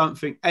day, I don't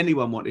think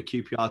anyone wanted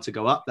QPR to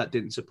go up that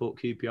didn't support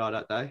QPR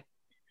that day.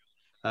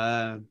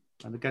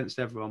 And against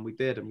everyone, we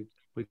did, and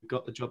we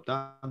got the job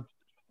done.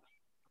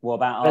 What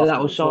about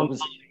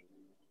afterwards?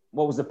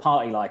 What was the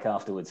party like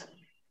afterwards?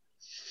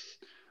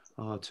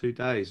 Oh, 2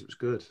 days. It was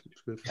good. It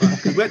was good fun.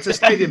 We went to the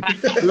stadium.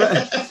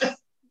 It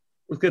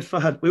was good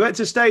fun. We went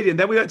to the stadium.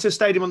 Then we went to the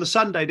stadium on the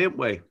Sunday, didn't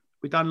we?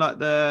 We done like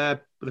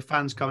the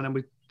fans coming,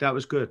 and that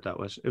was good. It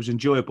was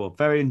enjoyable.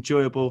 Very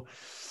enjoyable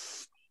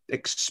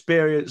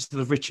experience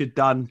of Richard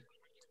Dunn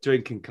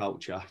drinking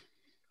culture.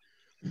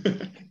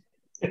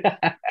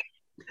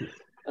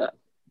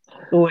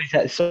 Always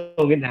that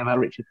song in there about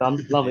Richard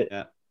Dunn. Love it.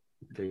 Yeah,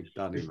 big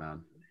Dunny,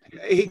 man.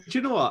 Do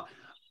you know what?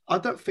 I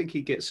don't think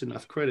he gets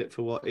enough credit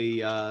for what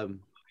he done,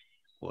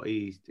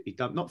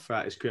 not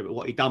throughout his career, but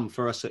what he done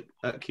for us at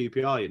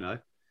QPR. You know,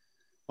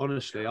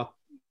 honestly,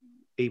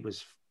 he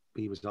was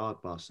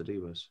hard bastard. He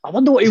was. I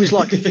wonder what he was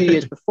like a few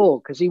years before,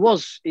 because he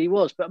was.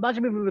 But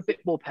imagine him with a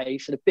bit more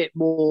pace and a bit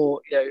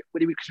more,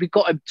 because we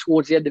got him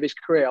towards the end of his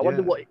career. I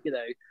wonder what,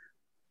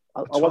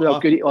 I wonder how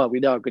good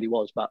we know how good he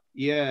was, but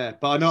yeah,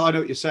 but I know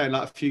what you're saying.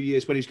 Like a few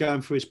years when he's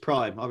going through his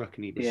prime, I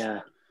reckon he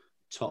was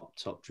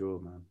top draw,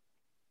 man.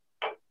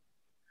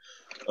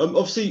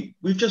 Obviously,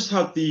 we've just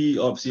had the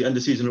end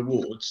of season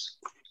awards.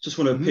 Just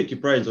want to pick your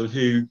brains on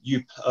who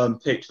you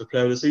picked for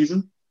player of the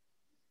season.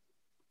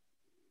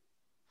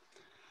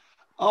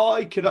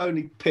 I could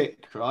only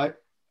pick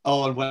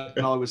on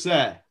when I was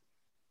there.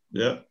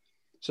 Yeah.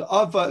 So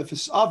I voted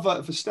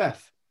for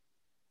Steph.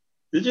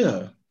 Did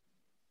you?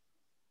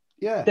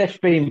 Yeah. Steph's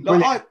been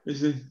brilliant.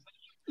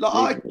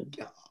 I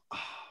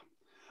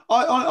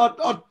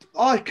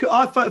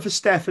voted for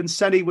Steph, and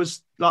said he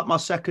was like my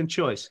second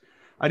choice.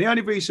 And the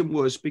only reason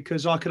was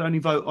because I could only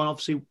vote on,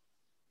 obviously,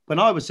 when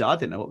I was there, I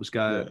didn't know what was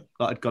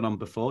had gone on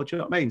before. Do you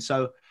know what I mean?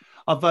 So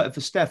I voted for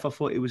Steph. I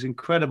thought it was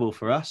incredible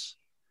for us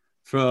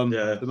from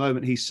the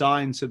moment he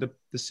signed to the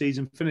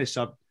season finished.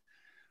 I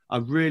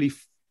really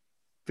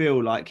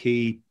feel like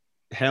he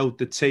held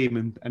the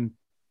team and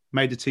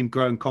made the team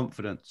grow in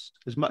confidence.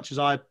 As much as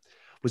I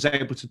was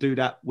able to do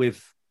that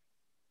with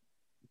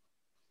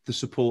the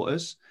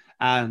supporters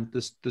and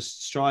the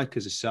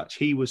strikers as such.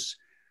 He was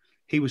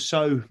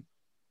so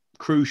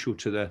crucial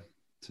to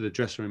the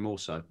dressing room.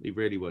 Also, he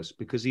really was,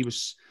 because he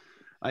was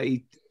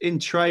in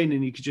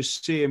training. You could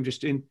just see him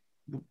just in,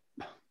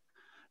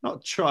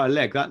 not try a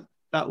leg.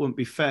 That wouldn't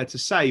be fair to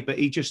say, but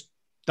he just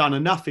done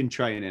enough in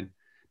training.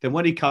 Then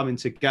when he come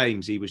into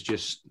games, he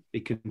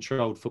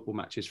controlled football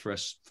matches for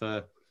us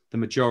for the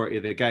majority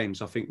of the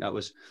games. I think that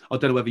was, I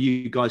don't know whether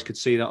you guys could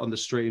see that on the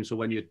streams or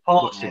when you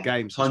watched the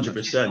games.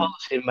 100%.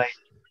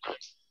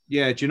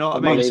 Yeah, do you know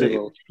what I mean?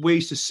 So we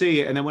used to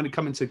see it, and then when it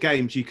come into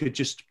games, you could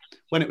just,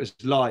 when it was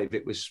live,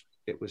 it was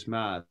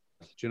mad.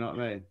 Do you know what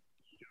I mean?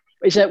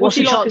 Is it, what's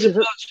the chances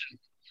of...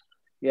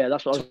 Yeah,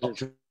 that's what I was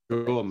saying.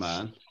 Draw,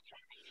 man.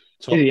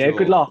 Yeah,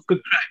 good laugh,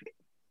 good crack.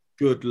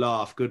 Good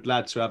laugh, good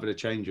lad to have in a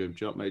change room.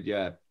 Do you know what I mean?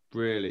 Yeah,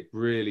 really,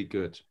 really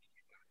good.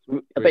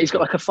 I bet he's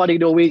got like a funny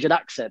Norwegian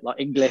accent, like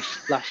English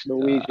 /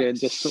 Norwegian,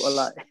 just sort of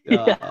like...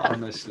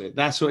 honestly,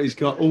 that's what he's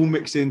got all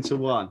mixed into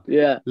one.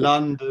 Yeah.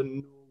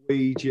 London,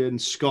 Norwegian,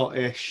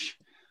 Scottish.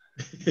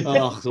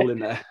 Oh, it's all in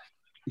there.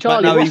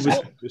 Charlie, no, he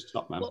was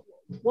top man.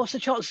 What's the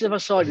chances of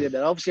us signing him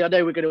then? Obviously, I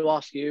know we're going to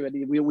ask you,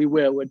 and we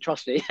will, and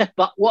trust me.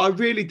 But what... I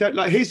really don't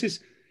like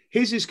his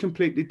is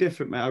completely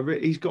different,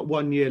 mate. He's got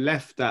 1 year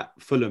left at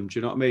Fulham. Do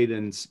you know what I mean?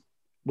 And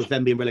with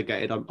them being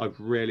relegated, I'm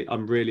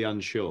really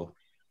unsure.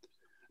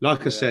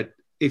 Like I said,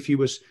 if you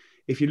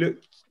look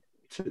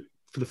for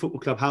the football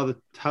club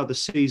how the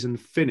season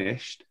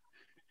finished,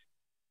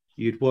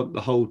 you'd want the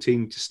whole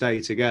team to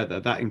stay together.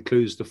 That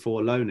includes the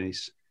 4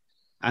 loanies,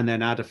 and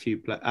then add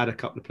a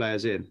couple of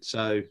players in.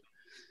 So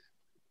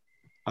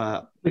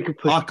I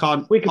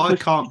can't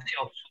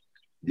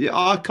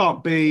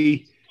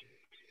be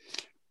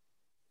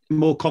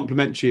more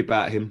complimentary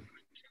about him.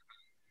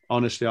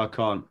 Honestly, I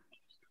can't.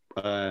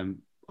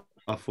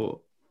 I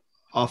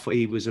thought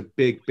he was a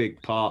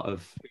big part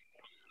of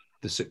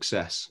the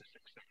success.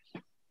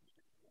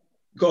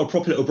 Got a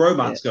proper little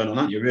bromance going on,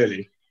 haven't you?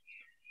 Really?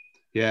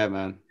 Yeah,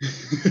 man.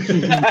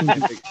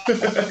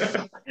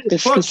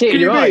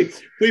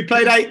 We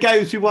played 8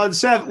 games. We won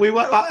 7. We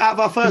won, out of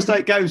our first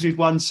 8 games, we've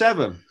won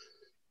 7.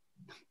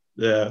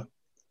 Yeah.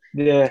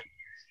 Yeah.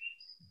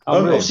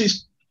 Obviously,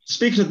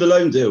 speaking of the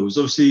loan deals,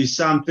 obviously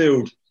Sam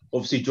Field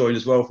joined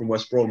as well from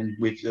West Brom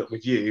with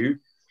you.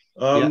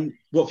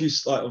 What have you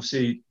like?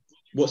 Obviously,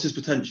 what's his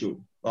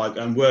potential like?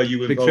 And were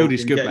you involved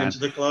in getting into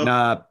the club?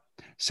 Nah,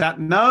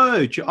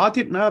 no, I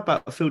didn't know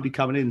about Fieldy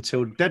coming in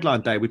until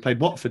deadline day. We played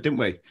Watford, didn't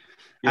we?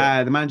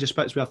 Yeah. The manager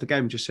spoke to me after the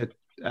game and just said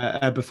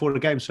before the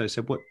game. So he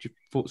said, "What your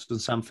thoughts on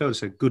Sam Field?" I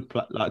said, "Good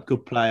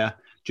player.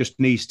 Just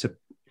needs to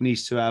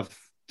have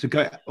to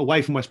go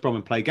away from West Brom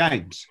and play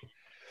games."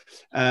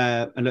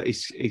 And look,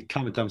 he's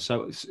come and done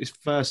so. His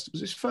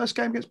first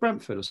game against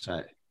Brentford, I'll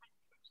say.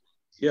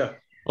 Yeah.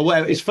 Or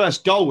well, his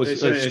first goal was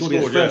his first. Do you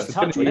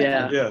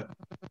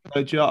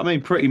know what I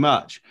mean? Pretty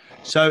much.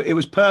 So it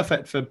was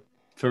perfect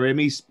for him.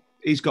 He's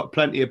got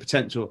plenty of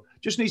potential.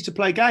 Just needs to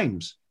play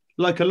games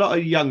like a lot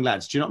of young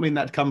lads. Do you know what I mean?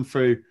 That come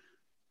through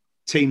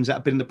teams that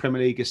have been in the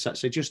Premier League as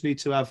such. They just need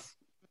to have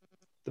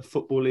the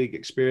Football League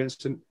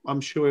experience, and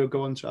I'm sure he'll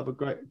go on to have a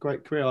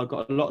great career. I've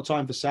got a lot of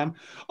time for Sam.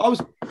 I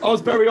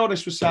was very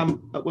honest with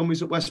Sam when we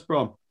was at West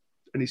Brom,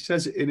 and he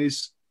says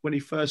it when he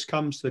first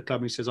comes to the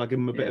club. He says I give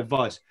him a bit of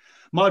advice.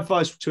 My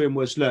advice to him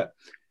was, look,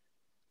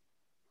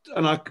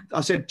 and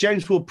I said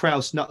James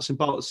Ward-Prowse nuts and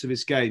bolts of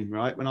his game,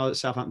 right? When I was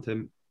at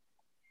Southampton,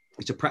 he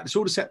used to practice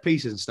all the set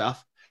pieces and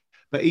stuff,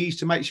 but he used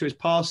to make sure his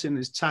passing,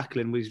 his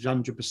tackling was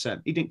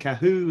 100%. He didn't care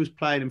who was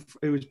playing in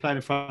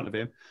front of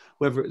him,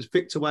 whether it was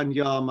Victor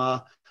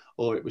Wanyama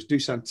or it was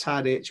Dusan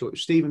Tadic or it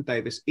was Stephen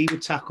Davis. He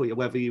would tackle you,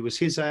 whether he was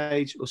his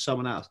age or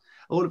someone else.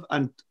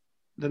 And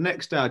the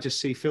next day, I just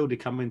see Fieldy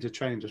come into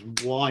training, just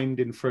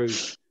winding through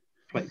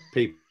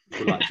people.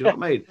 Like, do you know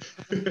what I mean?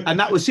 And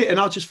that was it. And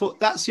I just thought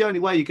that's the only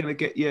way you're going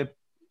to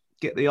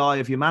get the eye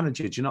of your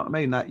manager. Do you know what I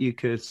mean? That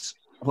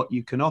what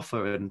you can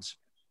offer, and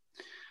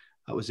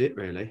that was it,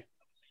 really.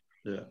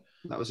 Yeah,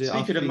 that was it.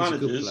 Speaking of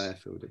managers, a good player,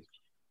 Fieldy.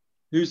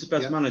 Who's the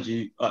best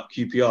manager at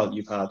QPR that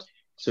you've had?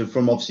 So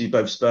from obviously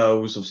both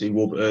spells, obviously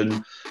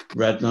Warburton,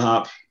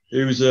 Redknapp.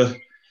 Who's the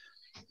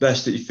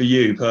best for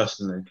you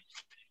personally?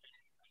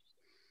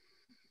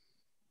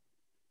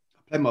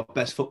 I played my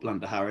best football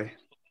under Harry.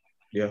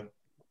 Yeah.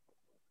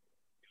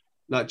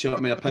 Like, do you know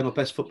what I mean? I played my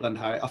best football under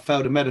Harry. I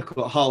failed a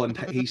medical at Hull and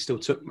he still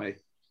took me.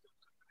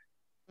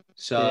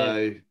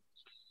 So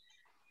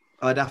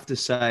I would have to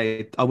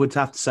say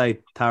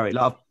Harry.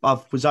 Like, I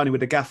was only with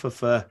the gaffer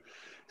for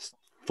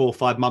 4 or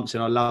 5 months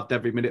and I loved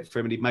every minute for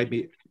him, and he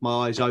made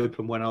my eyes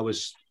open when I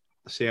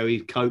see how he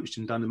coached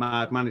and done the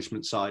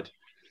management side.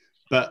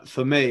 But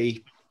for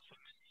me,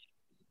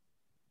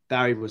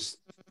 Harry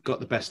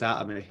got the best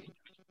out of me.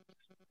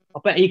 I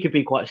bet he could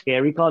be quite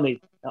scary, can't he?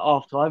 At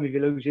half time if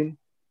you're losing.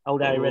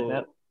 Old Harry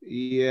Redknapp.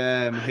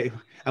 Yeah, mate.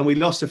 And we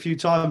lost a few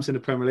times in the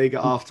Premier League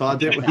at half time,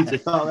 didn't we?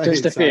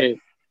 Just a few.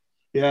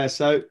 Yeah,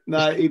 so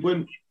no, he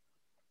wouldn't.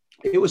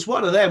 It was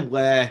one of them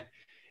where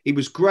he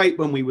was great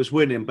when we was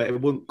winning, but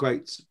it wasn't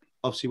great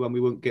obviously when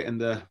we weren't getting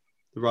the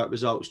right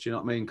results. Do you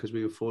know what I mean? Because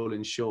we were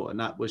falling short, and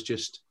that was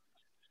just.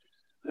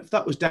 If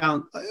that was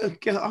down,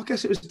 I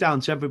guess it was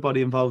down to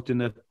everybody involved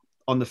in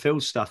on the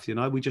field stuff. You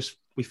know,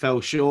 we fell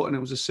short, and it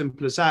was as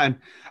simple as that. And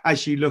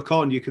as you look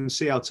on, you can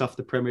see how tough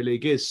the Premier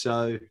League is.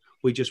 So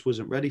we just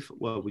wasn't ready for.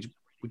 Well, we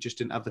just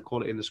didn't have the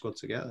quality in the squad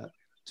to get that,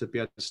 to be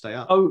able to stay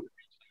up. Oh,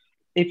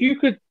 if you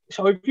could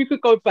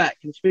go back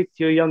and speak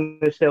to your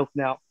younger self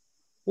now,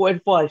 what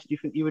advice do you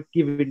think you would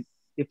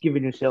have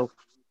given yourself?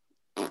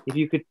 If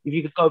you could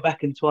go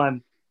back in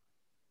time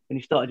when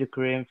you started your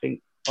career and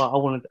think, oh, I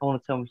want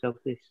to tell myself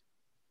this.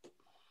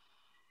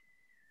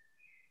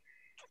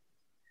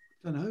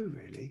 I don't know,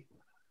 really.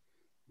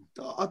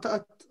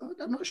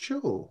 I'm not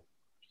sure.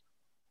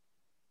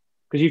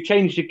 Because you've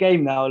changed your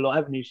game now a lot,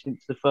 haven't you,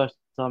 since the first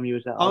time you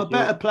was at I'm a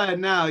better player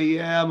now,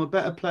 yeah. I'm a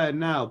better player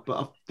now.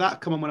 But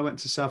that come on when I went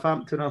to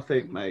Southampton, I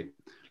think, mate.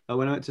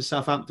 When I went to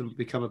Southampton, I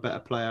become a better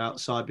player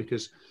outside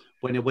because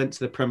when I went to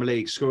the Premier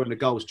League, scoring the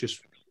goals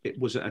it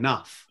wasn't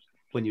enough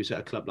when you was at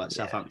a club like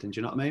Southampton. Do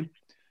you know what I mean?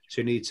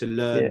 So you need to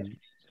learn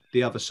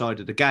the other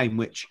side of the game,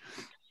 which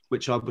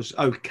I was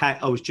okay.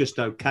 I was just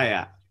okay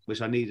at,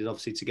 which I needed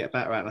obviously to get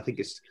better at. And I think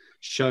it's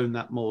shown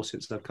that more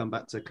since I've come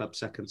back to the club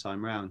second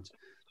time round.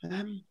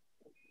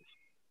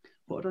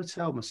 What did I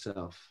tell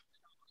myself?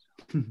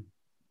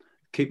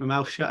 Keep my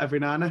mouth shut every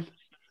now and then.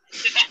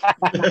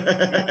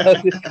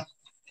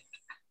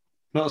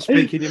 Not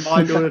speaking your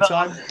mind all the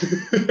time.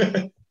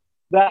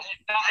 that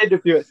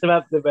interview at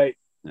Southampton, mate,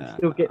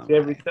 still gets you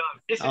every time.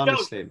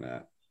 Honestly,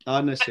 mate.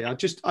 Honestly,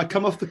 I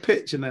come off the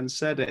pitch and then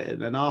said it,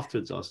 and then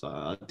afterwards I was like,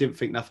 I didn't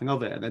think nothing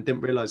of it, and then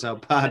didn't realise how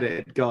bad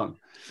it had gone.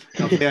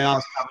 It's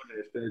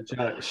been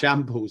a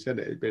shambles, isn't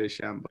it? It's been a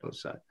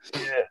shambles. So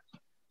yeah.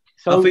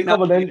 So I think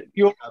come on then.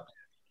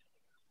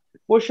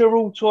 What's your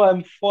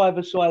all-time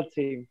five-a-side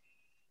team?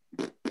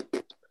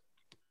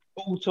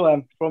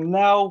 All-time from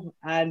now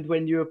and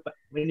when you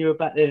were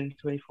back then in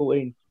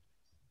 2014.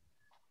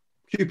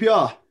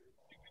 QPR.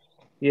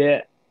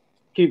 Yeah,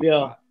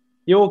 QPR.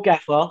 You're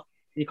gaffer.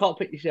 You can't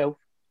pick yourself.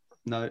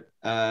 No. You've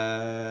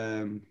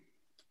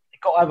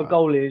got to have a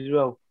goalie as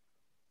well.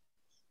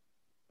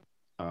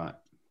 All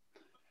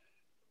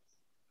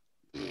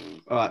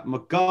right. My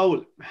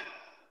goal,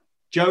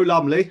 Joe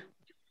Lumley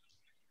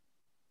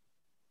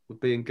would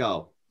be in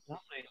goal.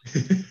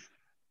 Lovely.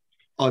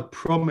 I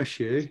promise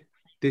you,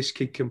 this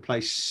kid can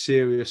play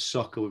serious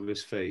soccer with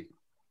his feet.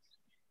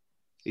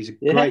 He's a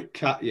great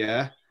cat,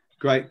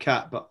 great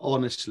cat. But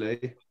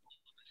honestly,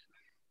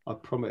 I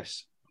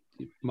promise,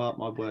 mark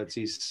my words,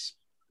 he's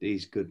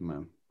good,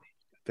 man.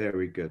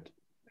 Very good.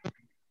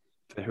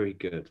 Very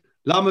good.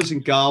 Lammers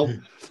in goal.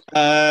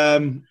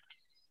 I'd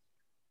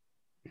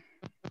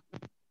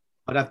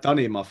have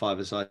Dunny in my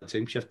five-a-side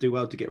team. You have to do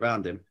well to get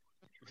around him.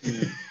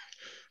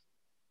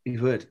 You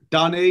would.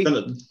 Dunny,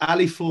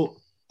 Ali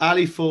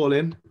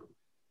Falling,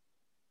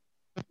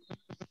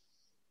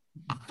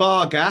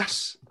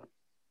 Vargas.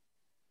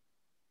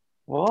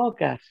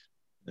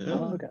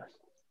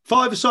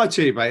 Five-a-side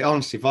team, mate.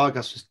 Honestly,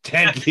 Vargas was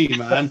deadly,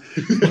 man.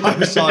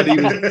 Five-a-side, he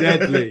was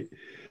deadly.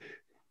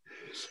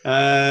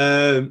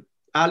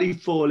 Ali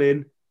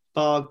Falling,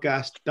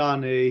 Vargas,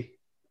 Dunny.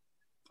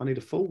 I need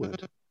a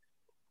forward.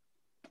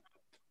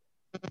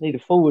 Need a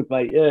forward,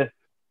 mate, yeah.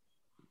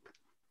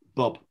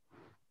 Bobby.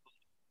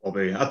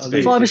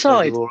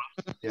 Five-a-side?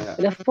 Yeah.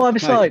 A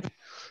five-a-side.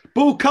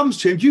 Ball comes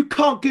to him, you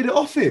can't get it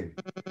off him.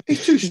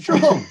 He's too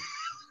strong.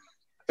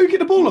 Who get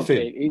the ball off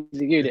him?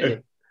 He's a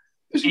unit.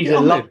 He's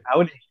a lump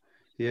now, isn't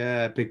he?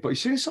 Yeah, big boy. You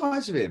see the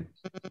size of him?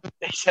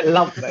 He's a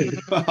lump, mate.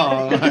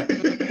 Right.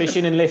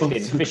 Fishing and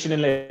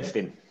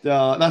lifting.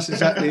 That's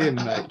exactly him,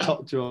 mate.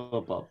 Top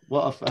drawer, Bob.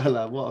 What a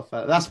fella.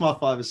 That's my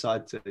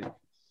five-a-side team.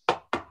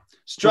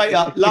 Straight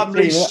up,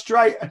 Lumley,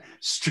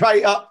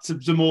 straight up to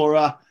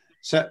Zamora,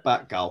 set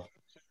back goal.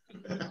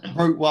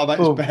 Route one at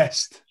his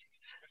best.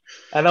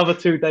 Another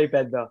 2-day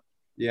bender.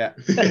 Yeah.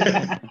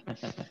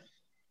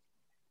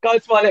 Go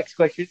to my next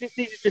question.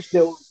 These are just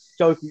little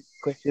joking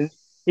questions.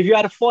 If you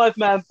had a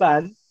 5-man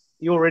band,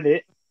 you're in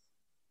it.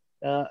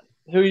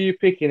 Who are you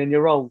picking in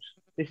your roles?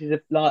 This is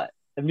like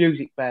a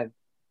music band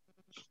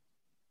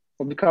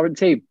From the current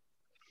team.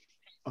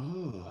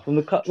 Oh. From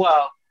the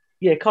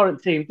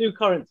current team. Do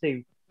current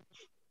team.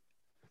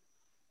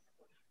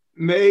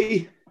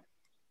 Me,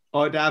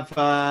 I'd have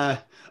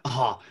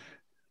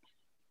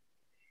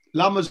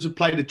Lammers would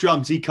play the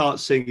drums. He can't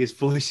sing. His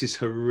voice is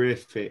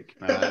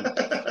horrific, man.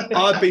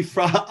 I'd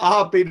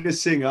be the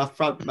singer,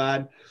 front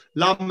man.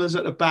 Lammers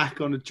at the back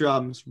on the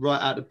drums,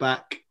 right at the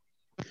back.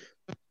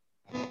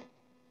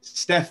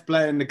 Steph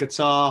playing the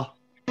guitar.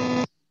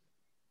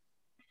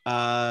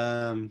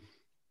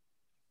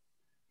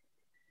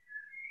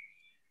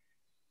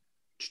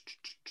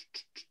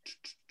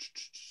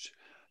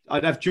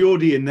 I'd have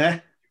Geordie in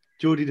there.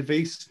 Geordie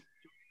DeVries.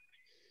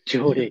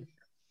 Geordie.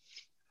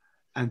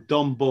 And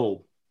Don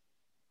Ball.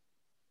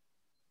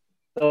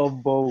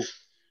 Don Ball.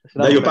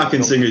 They're your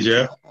backing singers,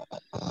 yeah?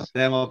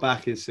 They're my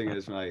backing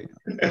singers, mate.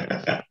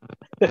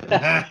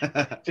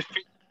 just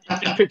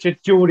picture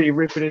Geordie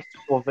ripping his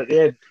top off at the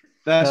end.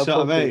 That's what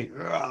probably.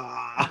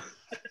 I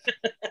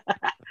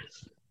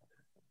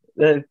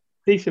mean.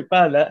 Decent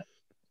band, that.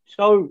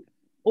 So,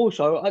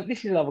 also,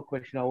 this is another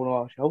question I want to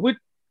ask you.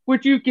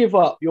 Would you give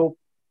up your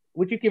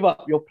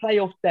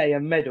playoff day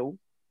and medal,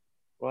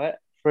 right,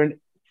 for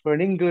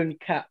an England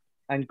cap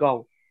and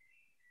goal?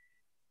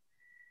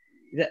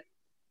 Is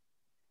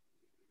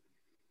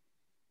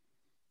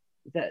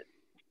that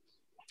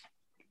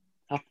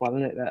tough one,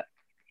 isn't it? That.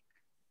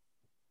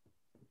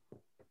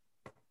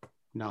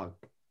 No.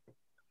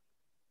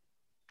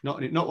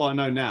 Not what I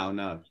know now,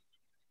 no.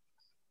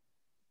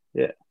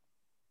 Yeah.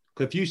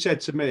 Because if you said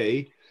to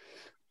me,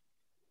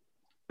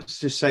 let's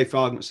just say for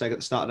argument's sake at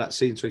the start of that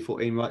season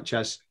 2014, right,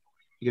 Chaz,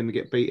 you're going to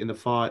get beat in the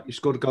fight. You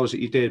scored the goals that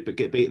you did, but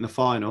get beat in the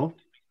final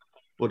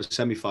or the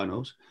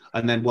semi-finals,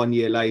 and then 1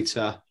 year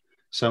later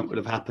something would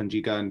have happened,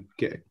 you go and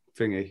get a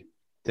thingy,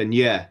 then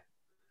yeah.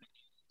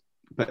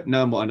 But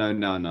knowing what I know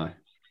now, no.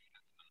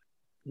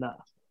 No.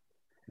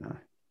 No.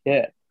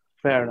 Yeah,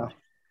 fair enough.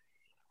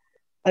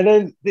 And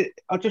then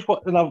I just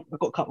want to know, I've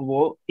got a couple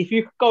more. If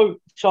you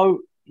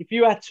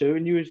had to,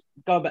 and you was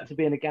going back to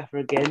being a gaffer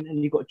again,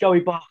 and you've got Joey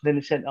Barton in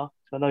the centre,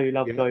 so I know you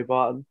love Joey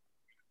Barton.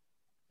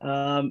 Who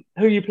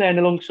are you playing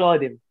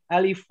alongside him?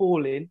 Ali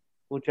Falling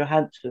or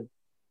Johansson?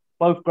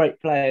 Both great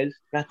players.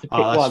 You have to pick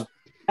one.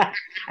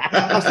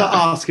 That's not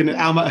asking it.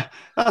 How much?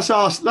 That's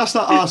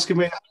not asking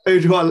me who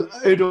do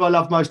I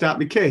love most out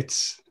of my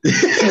kids.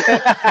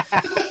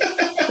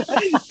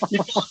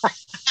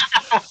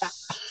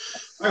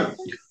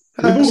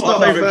 Who's my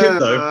favourite kid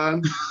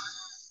though?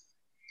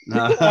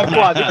 No.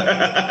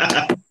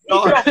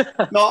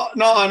 not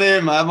on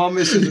here, man. My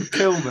missus would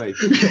kill me.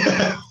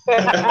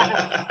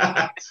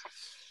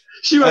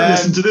 She won't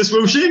listen to this,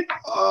 will she?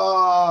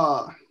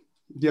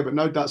 Yeah, but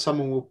no doubt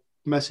someone will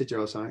message her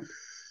or something.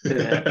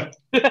 Yeah.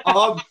 You've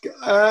got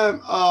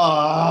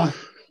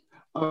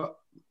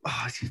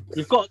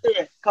to do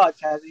it. Can't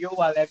Chaz. You're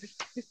one there.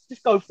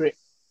 Just go for it.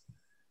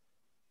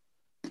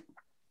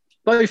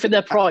 Both in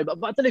their prime. I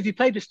don't know if you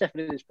played with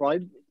Stefan in his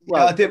prime.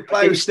 Well, I didn't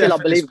play with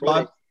Stefan in his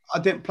prime. Right? I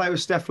didn't play with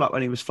Steph like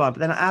when he was flying, but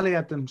then Ali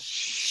had them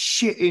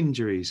shit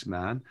injuries,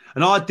 man.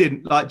 And I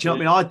didn't, like, do you know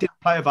what I mean? I didn't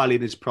play with Ali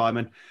in his prime,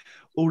 and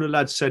all the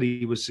lads said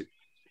he was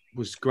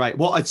great.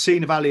 What I'd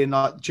seen of Ali in,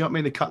 like, do you know what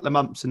I mean, a couple of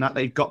months and that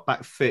they got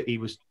back fit, he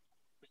was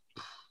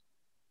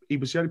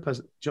the only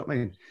person, do you know what I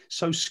mean?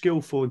 So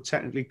skillful and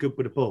technically good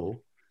with the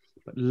ball,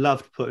 but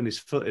loved putting his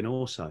foot in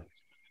also.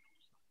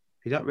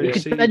 You don't really see.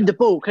 He could bend the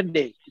ball, couldn't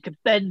he? He could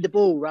bend the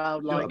ball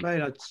round like. You know what I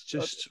mean? It's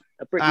just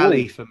a brick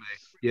Ali wall. for me.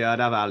 Yeah, I'd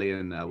have Ali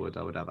in there. I would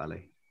have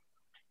Ali.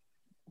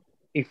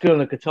 He's good on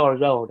the guitar as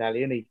well, old Ali,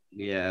 isn't he?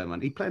 Yeah,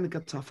 man. He played the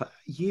guitar for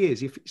years.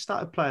 He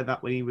started playing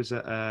that when he was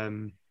at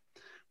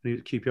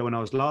QPR when I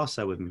was last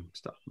there with him.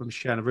 I was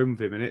sharing a room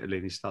with him in Italy,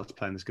 and he started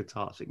playing this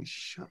guitar. I was thinking,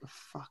 shut the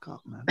fuck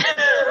up, man.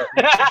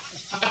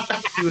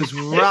 He was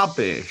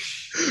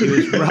rubbish. He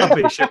was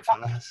rubbish at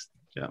first.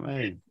 Do you know what I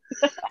mean?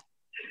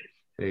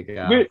 There you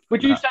go.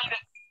 Would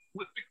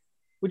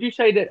you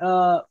say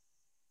that?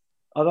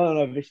 I don't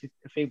know if this is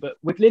the thing, but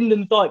would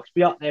Lyndon Dykes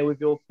be up there with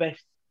your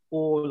best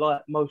or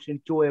like most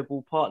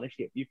enjoyable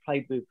partnership you've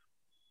played with?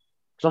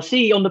 Because I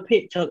see on the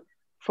pitch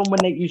from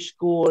when you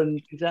score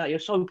and things like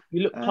that,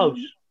 you look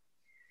close.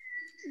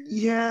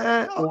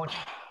 Yeah.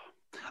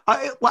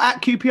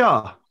 At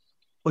QPR?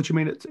 What do you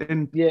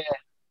mean? Yeah.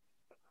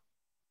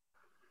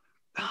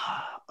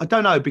 I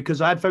don't know,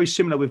 because I had very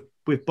similar with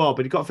Bob,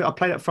 and I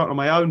played up front on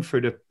my own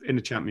in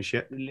the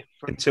Championship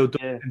until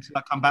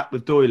I come back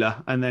with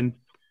Doyle, and then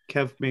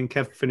me and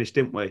Kev finished,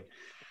 didn't we?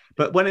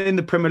 But when in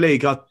the Premier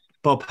League,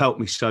 Bob helped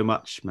me so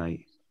much,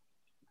 mate.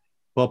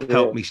 Bob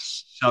helped me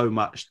so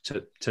much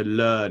to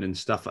learn and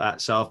stuff like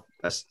that. So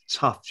that's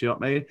tough, do you know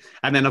what I mean?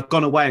 And then I've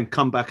gone away and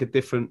come back a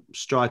different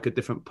striker, a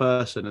different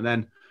person. And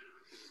then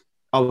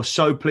I was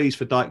so pleased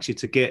for Dykesy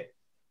to get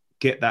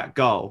that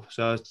goal.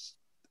 So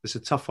it's a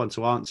tough one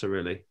to answer,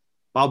 really.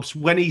 But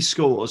when he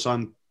scores,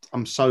 I'm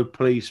so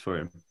pleased for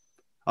him.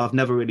 I've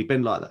never really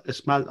been like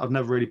that. I've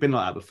never really been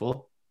like that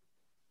before.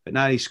 But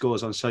now he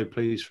scores, I'm so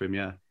pleased for him,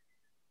 yeah.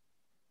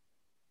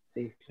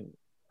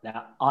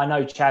 Now, I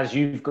know, Chaz,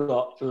 you've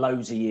got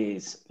loads of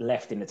years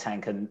left in the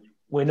tank, and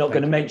we're not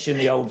going to mention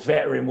the old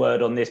veteran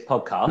word on this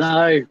podcast.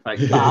 No.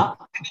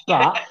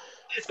 But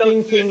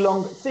thinking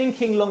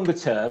longer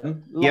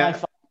term,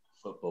 life after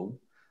football,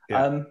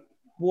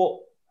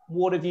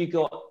 what have you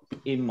got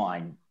in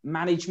mind?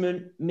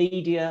 Management,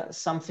 media,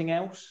 something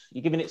else?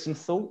 You giving it some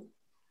thought?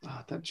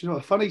 Do you know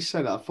what? Funny you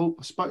say that.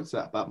 I spoke to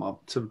that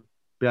about to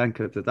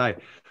Bianca today.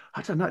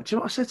 I don't know. Do you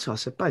know what I said to her? I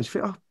said, babe,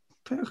 I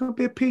think I could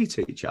be a PE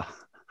teacher.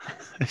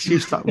 And she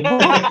was like,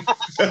 what?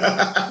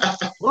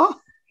 What?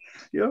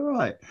 You're all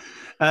right.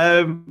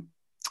 I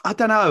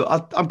don't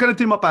know. I'm going to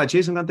do my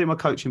badges. I'm going to do my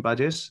coaching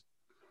badges.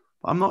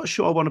 But I'm not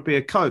sure I want to be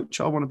a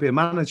coach. I want to be a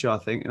manager, I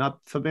think. And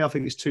for me, I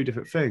think it's two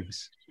different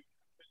things.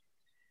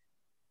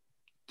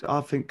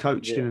 I think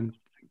coaching and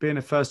being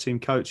a first team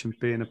coach and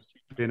being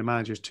a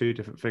manager is two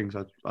different things.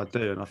 I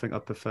do, and I think I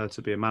prefer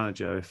to be a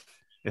manager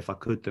if I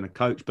could than a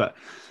coach. But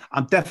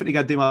I'm definitely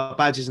going to do my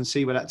badges and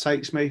see where that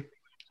takes me.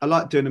 I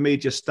like doing the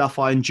media stuff.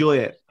 I enjoy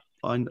it.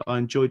 I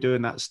enjoy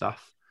doing that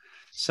stuff.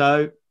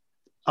 So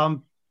I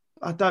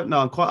don't know.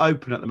 I'm quite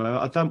open at the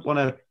moment. I don't want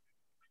to,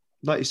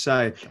 like you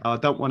say, I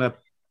don't want to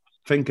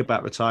think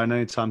about retiring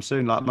anytime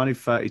soon. Like, I'm only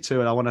 32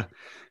 and I want to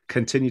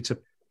continue to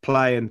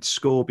play and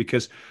score,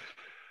 because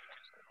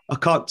I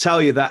can't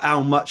tell you that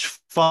how much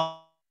fun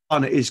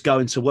it is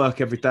going to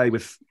work every day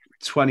with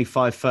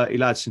 25, 30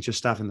 lads and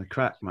just having the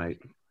crack, mate.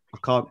 I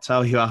can't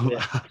tell you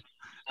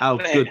how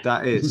good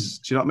that is.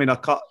 Do you know what I mean? I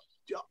can't,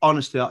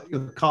 honestly, I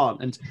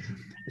can't. And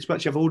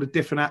especially have all the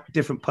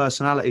different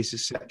personalities,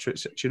 etc.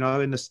 You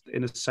know, in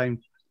the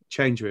same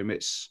change room,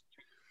 it's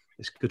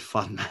good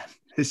fun, man.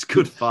 It's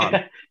good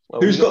fun.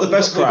 Well, Who's got the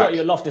best crack? We've got you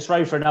at Loftus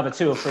Road for another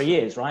 2 or 3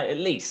 years, right? At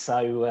least.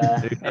 So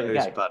Who there we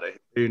knows, go. buddy?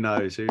 Who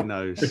knows? Who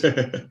knows?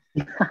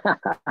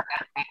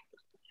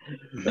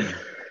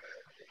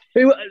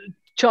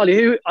 Charlie?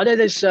 Who? I know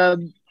there's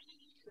youngsters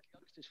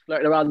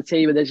floating around the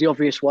team, and there's the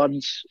obvious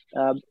ones.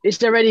 Is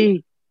there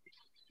any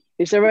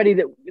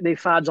that the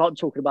fans aren't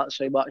talking about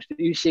so much that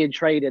you see in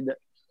training that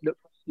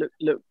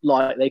look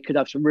like they could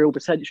have some real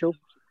potential?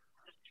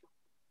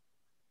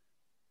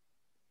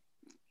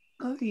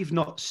 Not that you've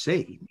not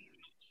seen.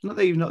 Not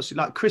that you've not seen.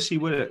 Like Chrissy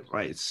Willett,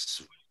 right?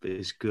 It's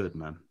good,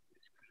 man.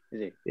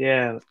 Is he?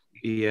 Yeah.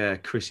 Yeah,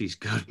 Chrissy's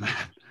good, man.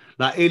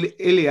 Like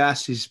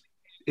Ilias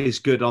is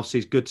good. Obviously,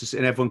 he's good to see,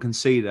 and everyone can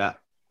see that.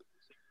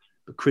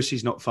 But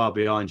Chrissy's not far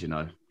behind, you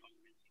know.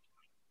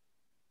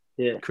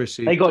 Yeah,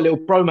 Chrissy. They got a little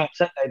bromance,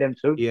 haven't they, them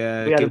two?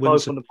 Yeah, We had them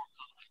both on the...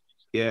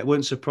 Yeah, it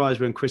wouldn't surprise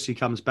me when Chrissy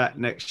comes back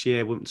next year.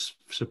 It wouldn't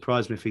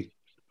surprise me if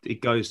he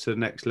goes to the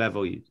next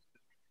level.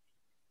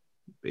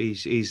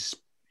 He's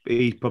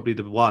probably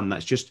the one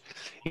that's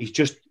he's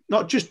just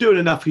not just doing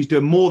enough. He's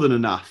doing more than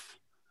enough.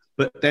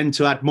 But then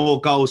to add more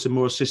goals and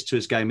more assists to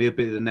his game, he'll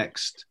be the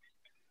next.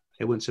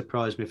 It wouldn't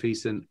surprise me if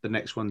he's the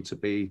next one to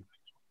be. Do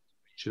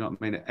you know what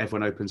I mean?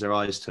 Everyone opens their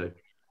eyes to.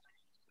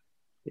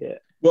 Yeah.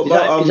 What is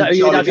about that who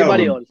you'd have your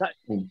money Coleman?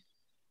 on?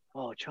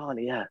 Oh,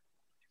 Charlie, yeah.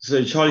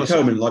 So Charlie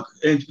Coleman,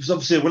 because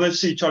obviously when I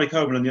see Charlie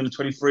Coleman and the under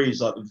 23s,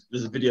 like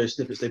there's a video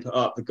snippets they put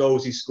up, the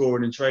goals he's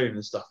scoring in training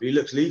and stuff, he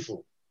looks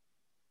lethal.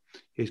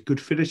 He's a good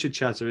finisher,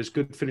 Chazza. He's a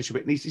good finisher,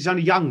 but he's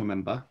only young,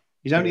 remember?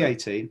 He's only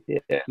 18,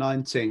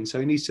 19, so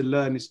he needs to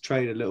learn his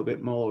trade a little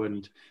bit more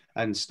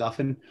and stuff.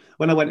 And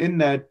when I went in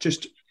there,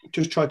 just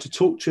tried to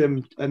talk to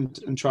him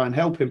and try and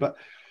help him. But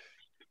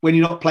when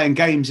you're not playing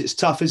games, it's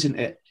tough, isn't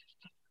it?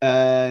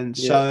 And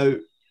so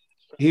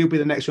he'll be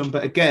the next one.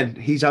 But again,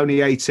 he's only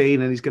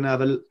 18 and he's going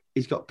to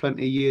he's got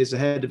plenty of years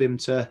ahead of him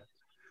to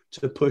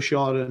push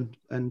on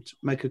and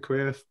make a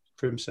career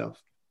for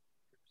himself.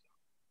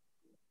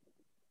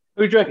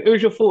 Who's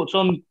your thoughts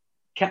on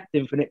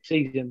captain for next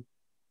season?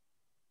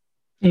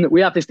 We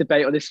have this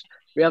debate on this.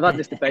 We have had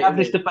this debate. on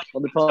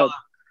the pod.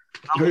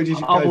 Who did you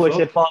go I've always for?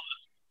 said Bartlett.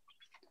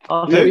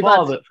 I said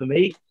Bartlett for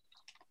me.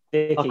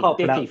 Dickey, I can't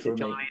Dickey pronounce for it.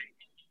 me.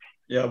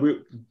 Yeah,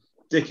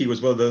 Dickey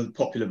was one of the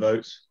popular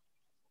votes.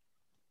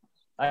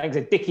 I think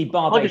it's a Dickey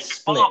Barbe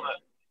split.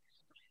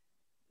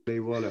 Lee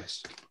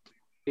Wallace.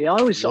 Yeah,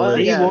 I was.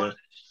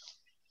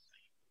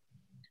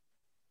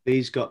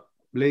 Lee's got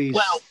Lee's.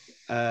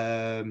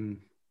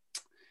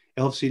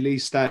 Obviously, Lee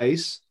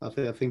stays. I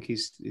think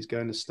he's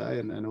going to stay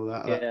and all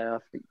that. Yeah, I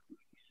think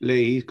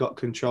Lee's got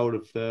control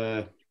of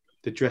the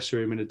dressing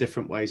room in a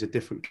different way. He's a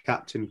different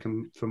captain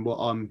from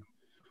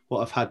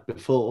what I've had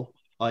before,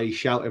 i.e.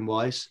 shouting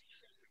wise.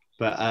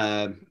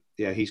 But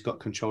he's got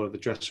control of the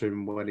dressing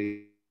room when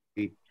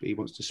he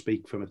wants to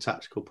speak from a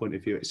tactical point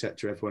of view,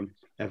 etc.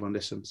 Everyone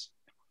listens.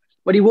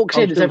 When he walks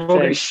in, does everyone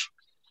go shh?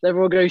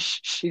 Everyone goes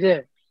shh. He's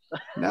there.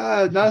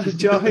 No,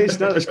 Joe.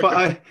 It's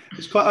quite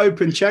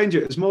open. Change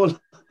it. It's more.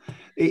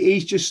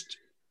 He's just.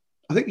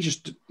 I think he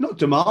just not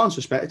demands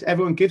respect.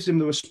 Everyone gives him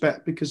the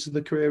respect because of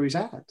the career he's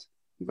had.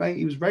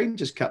 He was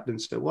Rangers captain,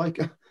 so why?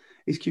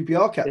 He's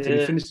QPR captain.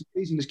 He finished the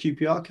season as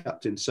QPR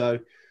captain, so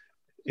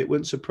it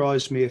wouldn't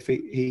surprise me if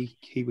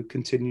he would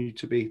continue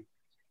to be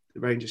the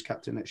Rangers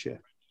captain next year.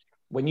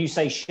 When you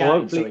say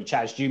shouting, sorry,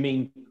 Chaz, do you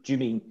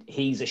mean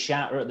he's a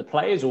shouter at the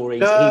players, or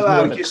he's more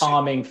of a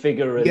calming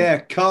figure? Yeah,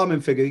 calming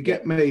figure. You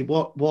get me?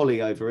 What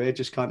Wally over here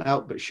just can't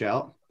help but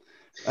shout,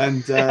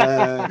 and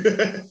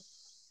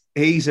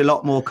he's a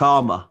lot more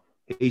calmer.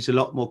 He's a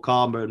lot more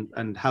calmer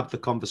and have the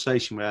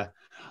conversation where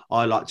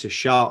I like to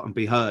shout and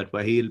be heard,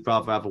 where he'd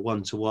rather have a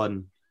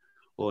 1-to-1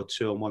 or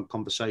 2-on-1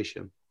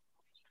 conversation.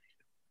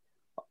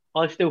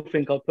 I still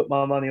think I'd put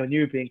my money on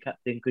you being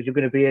captain because you're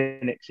going to be here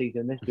next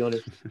season, let's be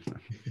honest.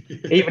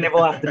 Even if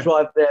I have to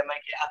drive there and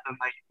make it happen,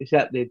 mate, it's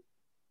happening.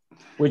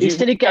 Would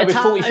you go with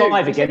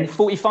 45 again?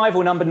 45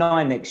 or number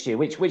 9 next year?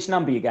 Which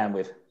number are you going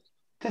with?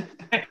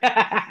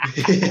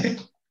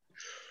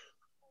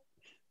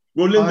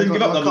 Will Lyndon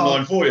give up number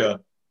 9 for you?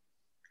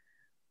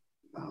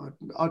 Do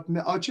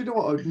you know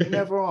what? I'd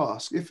never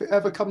ask. If it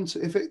ever come to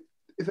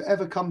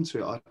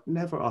it, I'd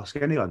never ask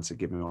anyone to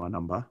give me my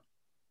number.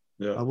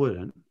 Yeah, I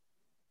wouldn't.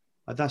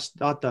 I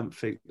don't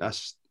think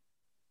that's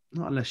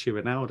not unless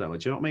you're Ronaldo.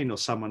 Do you know what I mean? Or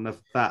someone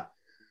of that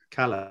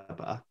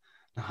caliber.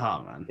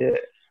 No, man. Yeah.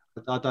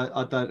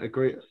 I don't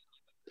agree.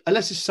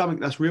 unless it's something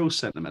that's real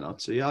sentimental.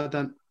 I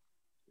don't.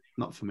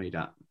 Not for me.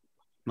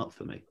 Not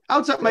for me. How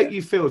does that make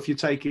you feel if you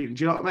take it?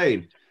 Do you know what I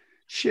mean?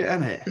 Shit,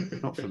 isn't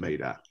it? Not for me.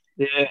 That.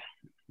 Yeah.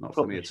 Not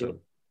for me at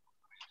all.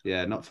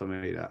 Yeah, not for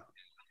me. That.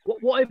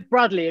 What if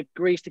Bradley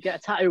agrees to get a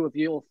tattoo of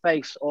your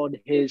face on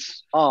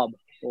his arm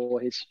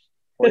or his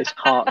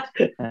heart?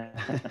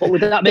 What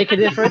would that make a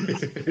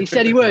difference? He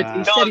said he would.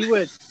 He said he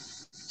would.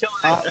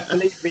 Charlie,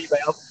 believe me,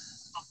 mate.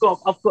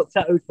 I've got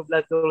tattoos from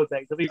Les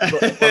Holidays. I've even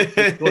got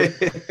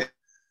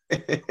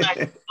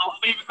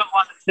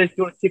one that says, "Do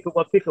you want to tickle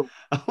my pickle?"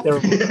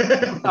 Terrible.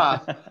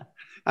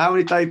 How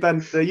many day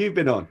bends have you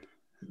been on?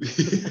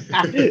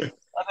 I never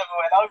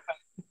went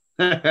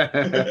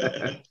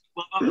open.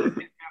 Well, I'm going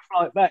to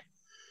flight back.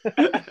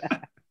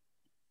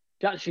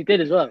 She actually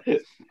did as well.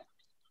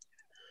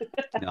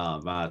 No,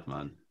 mad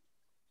man.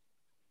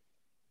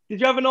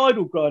 Did you have an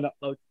idol growing up,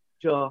 though,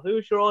 Jar? Who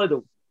was your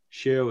idol?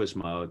 Shearer was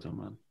my idol,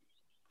 man.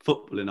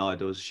 Footballing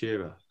idols,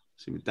 Shearer.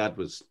 See, my dad,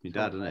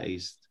 isn't it?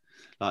 He's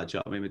like, do you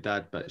know what I mean? My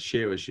dad, but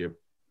Shearer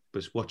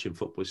was watching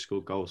football,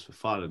 score goals for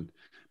fun, and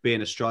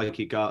being a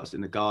striker, go out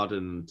in the garden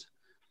and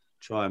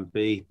try and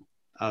be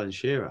Alan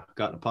Shearer.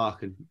 Go out to the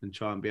park and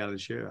try and be Alan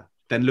Shearer.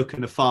 Then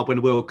looking afar when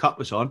the World Cup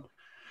was on,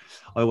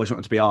 I always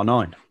wanted to be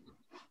R9.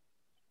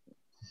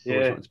 I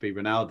always wanted to be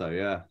Ronaldo,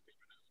 yeah.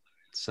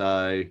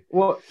 So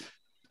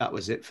that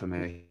was it for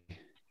me.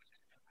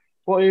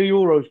 What are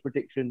your Euros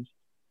predictions?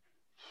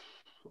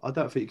 I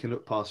don't think you can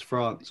look past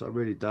France. I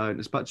really don't.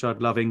 As much as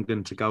I'd love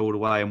England to go all the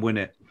way and win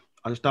it,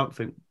 I just don't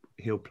think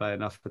he'll play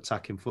enough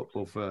attacking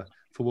football for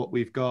what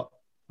we've got.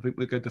 I think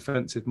we're good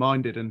defensive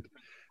minded, and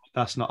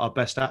that's not our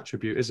best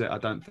attribute, is it? I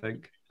don't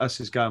think. Us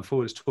is going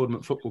forward. It's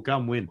tournament football. Go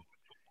and win.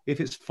 If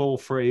it's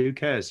 4-3, who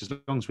cares? As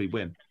long as we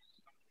win.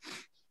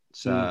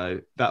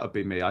 So that would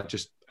be me. I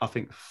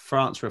think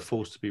France are a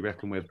force to be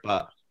reckoned with,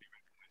 but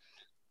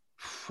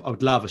I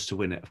would love us to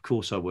win it. Of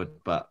course I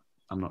would, but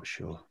I'm not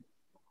sure.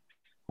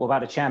 What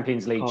about the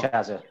Champions League,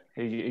 Chazza?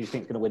 Who do you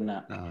think's going to win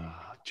that?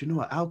 Do you know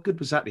what? How good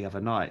was that the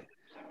other night?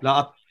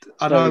 Like,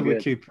 I know we're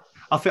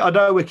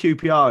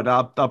QPR, and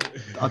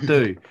I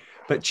do,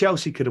 but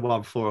Chelsea could have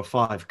won 4 or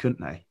 5, couldn't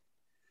they?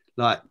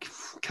 Like,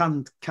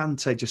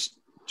 Kante just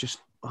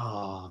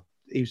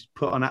he was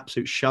put on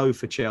absolute show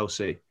for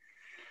Chelsea.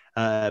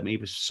 He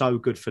was so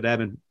good for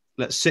them,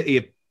 and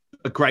City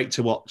are great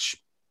to watch,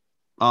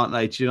 aren't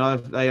they? Do you know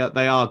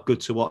they are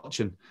good to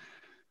watch, and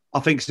I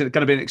think it's going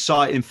to be an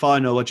exciting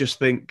final. I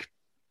think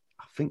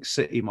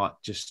City might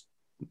just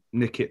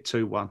nick it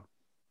 2-1.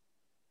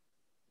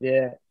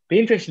 Yeah, be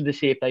interesting to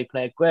see if they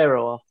play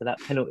Aguero after that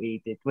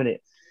penalty he did, wouldn't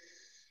it?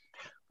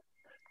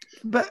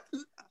 But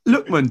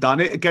Lookman done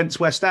it against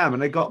West Ham,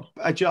 and they got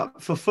a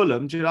job for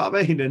Fulham. Do you know what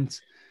I mean? And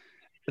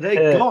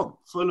they're gone.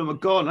 Fulham are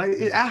gone.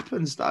 It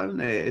happens, don't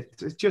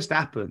it? It just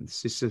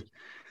happens.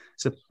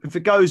 If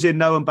it goes in,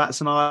 no one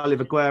bats an eye. If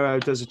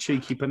Aguero does a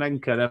cheeky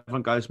Panenka,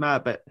 everyone goes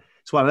mad. But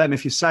it's one of them.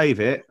 If you save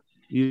it,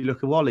 you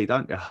look a Wally,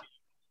 don't you?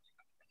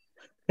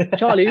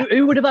 Charlie,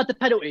 who would have had the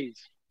penalties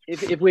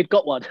if we'd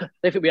got one? I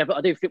don't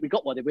think we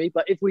got one, did we?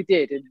 But if we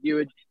did, and you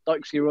and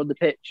Dykesy were on the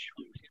pitch,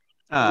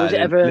 was it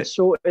ever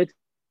sorted?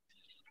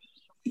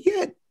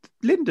 Yeah,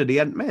 Linden, he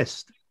hadn't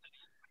missed.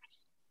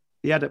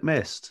 Do you know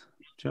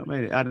what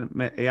I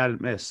mean? He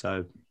hadn't missed.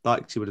 So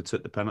Dykesy would have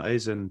took the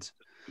penalties, and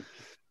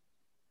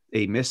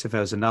he missed. If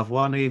there was another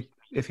one,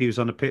 if he was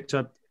on the pitch,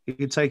 he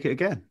could take it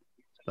again.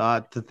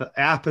 It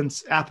happened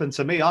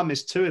to me. I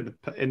missed 2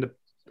 in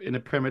the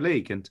Premier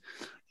League, and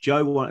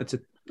Joe wanted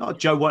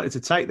to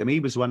take them. He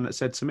was the one that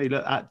said to me,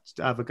 "Look,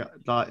 have a go.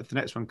 Like, if the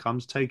next one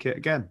comes, take it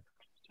again."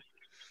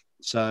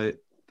 So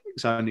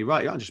it's only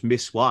right. You can't just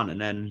miss one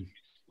and then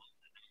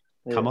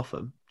come off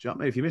them. Do you know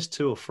what I mean? If you miss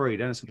 2 or 3,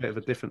 then it's a bit of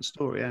a different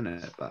story, isn't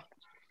it? But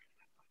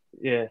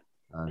yeah.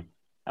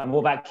 And what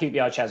about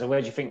QPR, Chazza?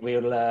 Where do you think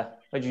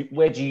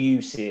where do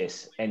you see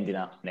us ending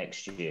up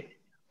next year?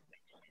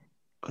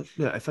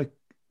 Yeah,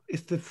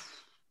 if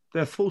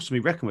they're forced to be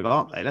reckoned with,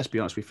 aren't they? Let's be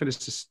honest. We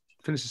finished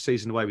the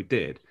season the way we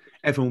did.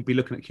 Everyone will be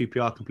looking at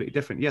QPR completely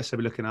different. Yes, they'll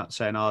be looking at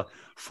saying,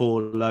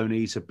 4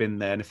 loanees have been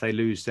there, and if they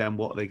lose them,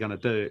 what are they going to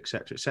do,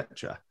 etc.,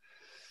 etc.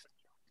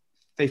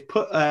 They've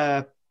put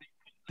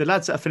the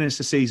lads that have finished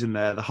the season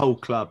there, the whole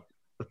club,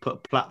 have put a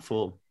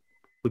platform.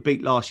 We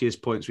beat last year's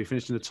points. We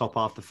finished in the top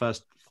half the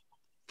first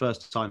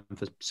time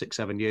for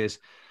 6-7 years.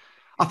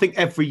 I think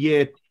every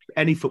year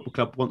any football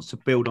club wants to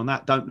build on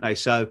that, don't they?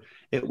 So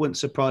it wouldn't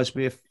surprise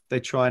me if they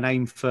try and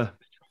aim for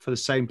the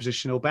same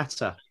position or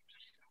better.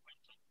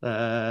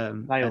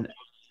 And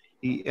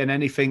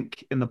anything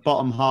in the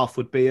bottom half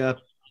would be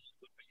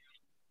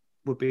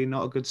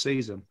not a good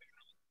season.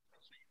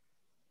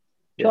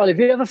 Charlie, have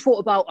you ever thought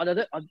about,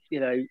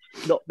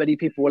 not many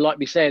people will like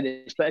me saying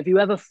this, but have you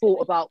ever thought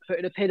about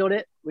putting a pin on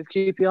it with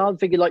QPR? I'm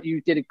thinking like you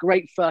did a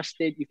great first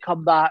stint, you've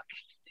come back,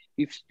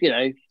 you've,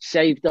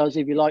 saved us,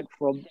 if you like,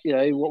 from,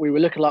 what we were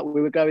looking like we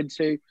were going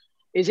to.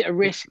 Is it a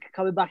risk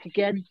coming back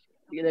again?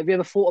 Have you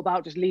ever thought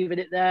about just leaving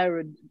it there?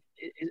 And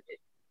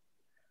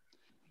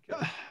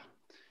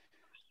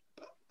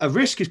a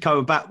risk is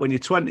coming back when you're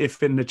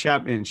 20th in the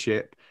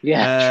Championship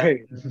Yeah,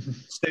 true.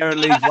 Staring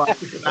League One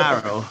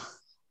barrel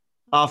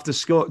after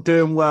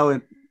doing well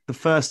in the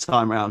first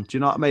time round. Do you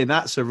know what I mean?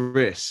 That's a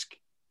risk.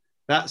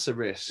 That's a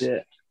risk. Yeah.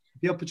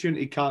 The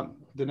opportunity can't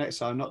the next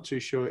time. I'm not too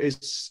sure it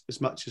is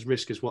as much as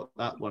risk as what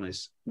that one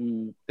is.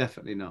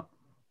 Definitely not.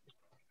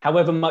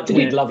 However much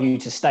we'd love you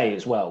to stay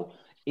as well,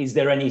 is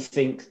there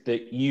anything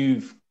that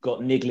you've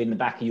got niggling in the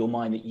back of your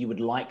mind that you would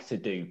like to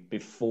do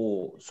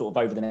before, sort of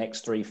over the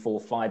next 3,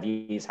 4, 5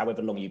 years,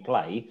 however long you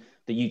play,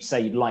 that you'd say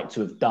you'd like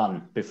to have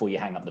done before you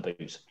hang up the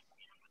boots?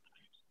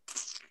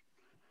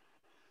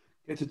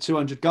 Get to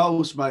 200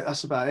 goals, mate.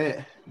 That's about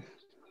it.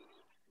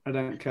 I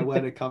don't care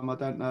where they come. I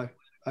don't know.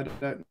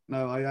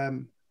 I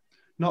am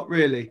not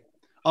really.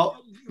 I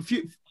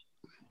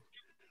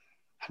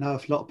know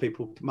a lot of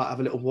people might have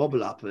a little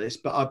wobble up of this,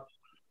 but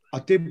I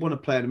did want to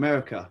play in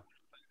America.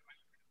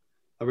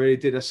 I really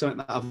did. That's something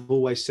that I've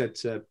always said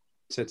to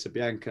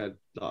Bianca.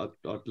 That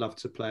I'd love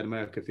to play in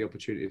America if the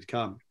opportunity would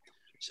come.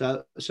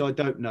 So I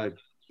don't know.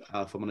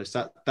 If I'm honest,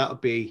 that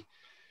would be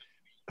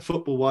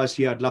football wise.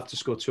 Yeah, I'd love to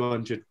score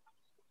 200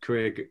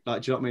 career.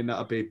 Like, do you know what I mean? That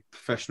would be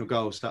professional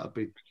goals. That would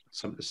be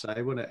something to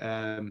say, wouldn't it?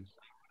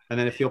 And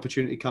then if the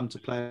opportunity comes to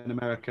play in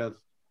America,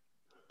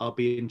 I'll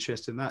be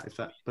interested in that.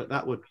 But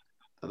that would,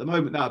 at the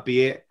moment, that would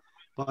be it.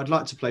 But I'd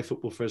like to play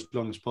football for as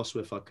long as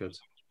possible if I could.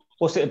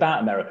 What's it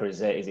about America?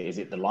 Is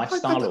it the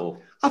lifestyle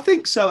I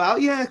think so.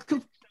 Yeah,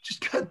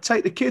 just go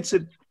take the kids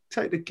and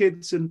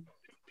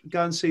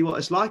go and see what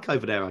it's like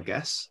over there. I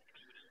guess.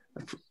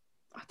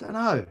 I don't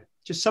know.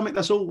 Just something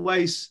that's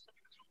always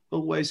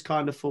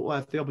kind of thought, well,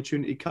 if the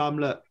opportunity come,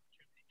 look,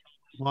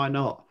 why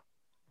not?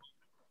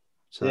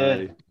 So.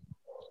 Yeah.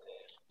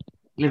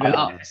 Live it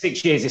up.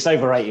 6 years, it's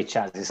overrated,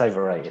 Chaz. It's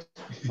overrated.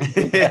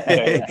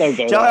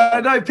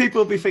 I know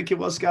people will be thinking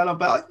what's going on,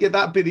 but yeah,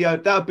 that'd be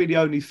the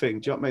only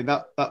thing. Do you know what I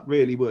mean? That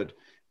really would.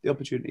 The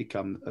opportunity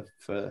come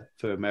for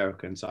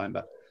America and time,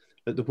 but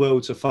the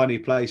world's a funny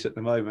place at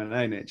the moment,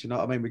 ain't it? Do you know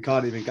what I mean? We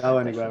can't even go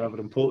anywhere other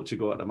than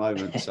Portugal at the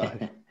moment. So,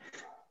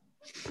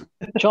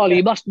 Charlie,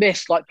 you must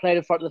miss like playing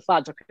in front of the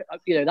fans.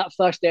 You know, that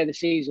first day of the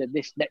season,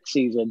 this next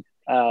season,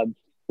 when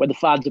the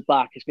fans are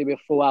back, it's going to be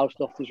a full house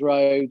at Loftus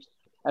Road.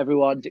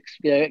 Everyone's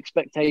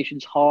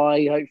expectations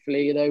high.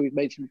 Hopefully, we've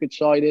made some good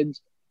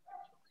signings.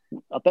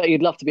 I bet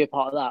you'd love to be a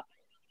part of that.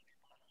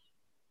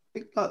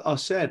 I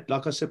think,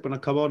 like I said when I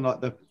come on,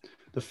 like the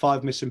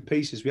 5 missing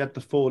pieces, we had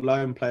the 4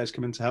 loan players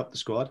come in to help the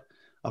squad.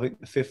 I think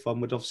the 5th one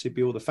would obviously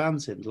be all the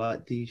fans in.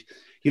 Like you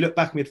look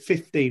back and we had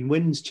 15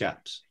 wins,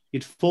 chaps.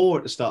 You'd 4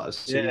 at the start of the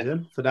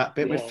season for that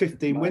bit. We had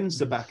 15 wins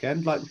the back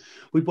end. Like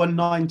we'd won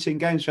 19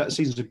 games throughout the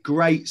season. It was a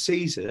great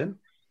season.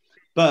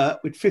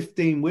 But with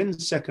 15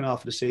 wins second half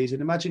of the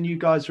season, imagine you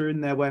guys were in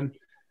there when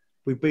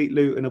we beat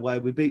Luton away,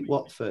 we beat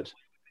Watford,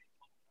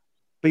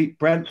 beat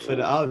Brentford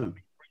at home,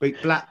 beat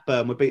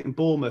Blackburn, we're beating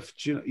Bournemouth.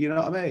 You know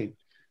what I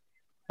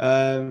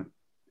mean?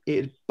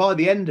 By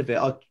the end of it,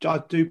 I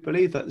do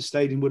believe that the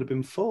stadium would have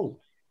been full.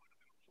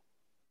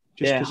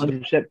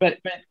 100%.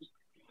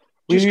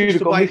 We knew you'd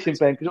have gone missing,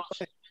 Ben.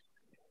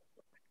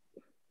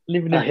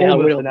 Living in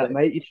Bournemouth and that,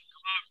 mate. You should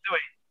do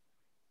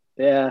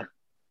it. Yeah.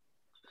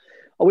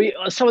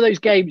 Some of those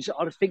games,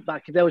 I would think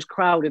back, if there was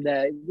crowd in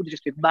there, it would have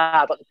just been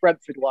mad. Like the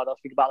Brentford one, I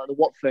think about like the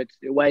Watford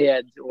away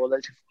end, or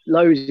there's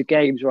loads of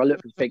games where I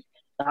look and think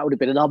that would have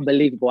been an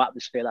unbelievable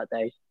atmosphere that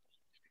day.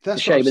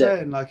 That's what I'm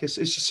saying. Like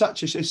it's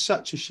such a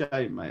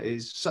shame, mate.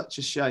 It's such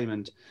a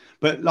shame,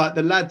 but like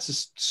the lads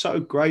are so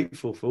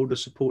grateful for all the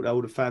support that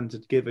all the fans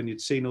had given.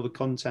 You'd seen all the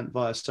content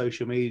via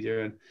social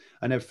media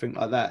and everything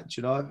like that,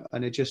 you know.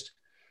 And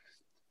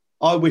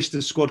I wish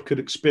the squad could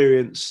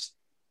experience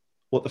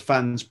what the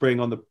fans bring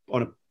on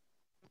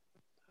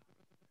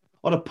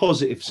a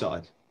positive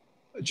side.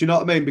 Do you know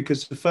what I mean?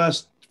 Because the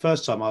first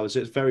time I was,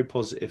 it's very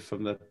positive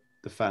from the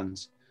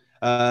fans,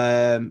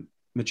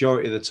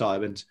 majority of the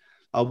time, and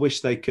I wish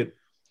they could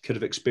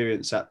have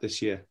experienced that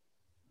this year.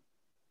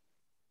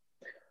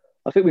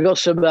 I think we've got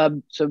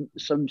some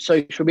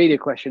social media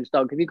questions,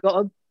 Doug. Have you got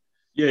them?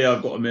 Yeah,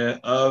 I've got them here.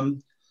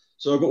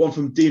 So I've got one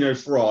from Dino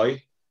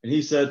Fry, and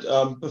he said,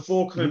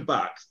 before coming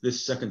back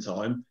this second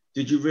time,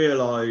 did you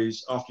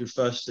realise after your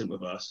first stint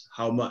with us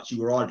how much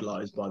you were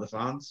idolised by the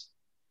fans?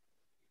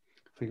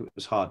 I think it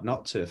was hard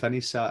not to.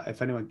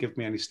 If anyone give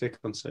me any stick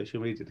on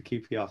social media, the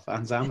QPR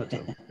fans hammered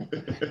them.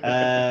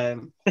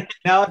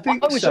 Now I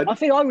think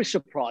I was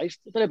surprised.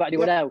 I don't know about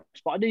anyone else,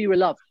 but I knew you were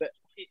loved, but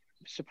it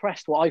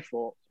suppressed what I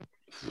thought.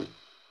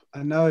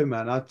 I know,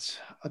 man. I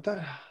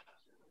don't.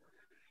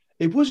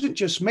 It wasn't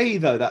just me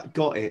though that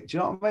got it. Do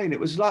you know what I mean?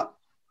 It was like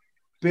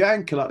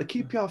Bianca, like the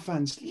QPR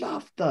fans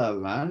loved her,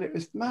 man. It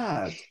was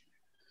mad.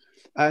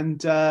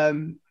 And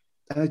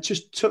I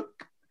just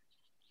took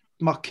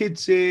my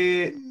kids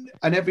in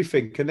and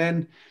everything. And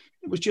then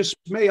it was just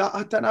me.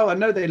 I don't know. I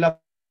know they love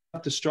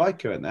the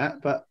striker and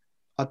that, but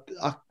I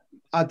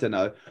don't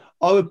know.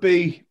 It'd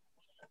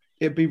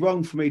be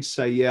wrong for me to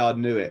say, yeah, I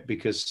knew it,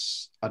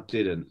 because I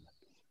didn't.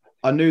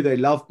 I knew they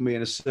loved me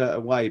in a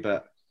certain way,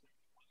 but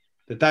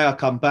the day I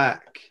come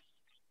back,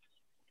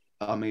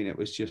 I mean, it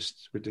was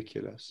just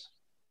ridiculous.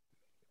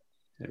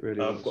 It really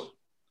was.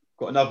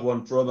 got another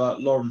one from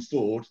Lauren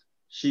Ford.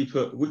 She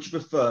put, would you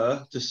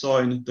prefer to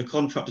sign the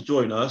contract to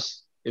join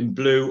us in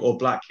blue or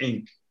black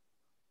ink?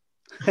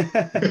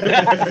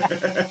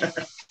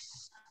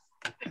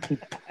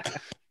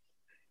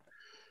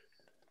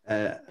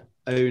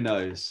 Who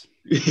knows?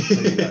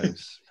 Who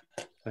knows?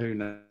 Who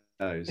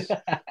knows?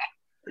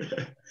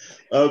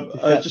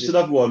 Just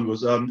another one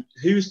was,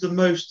 who's the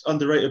most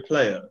underrated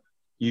player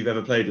you've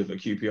ever played with at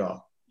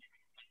QPR?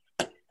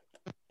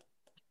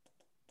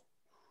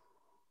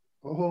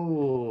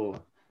 Oh.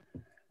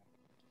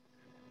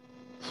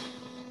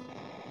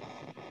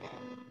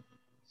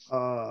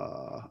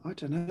 I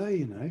don't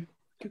know,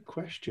 Good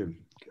question.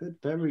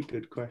 Very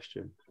good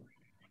question.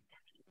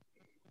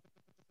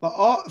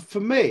 But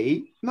for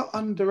me, not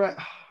underrated.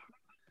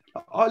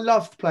 I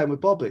loved playing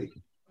with Bobby,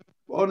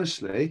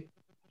 honestly.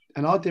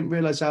 And I didn't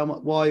realise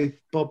why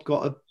Bob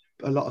got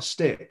a lot of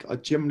stick. I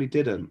generally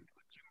didn't.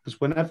 Because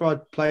whenever I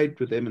played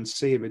with him and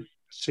see what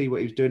he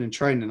was doing in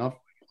training, I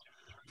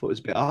thought it was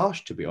a bit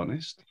harsh, to be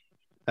honest.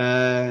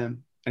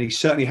 And he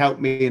certainly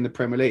helped me in the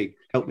Premier League,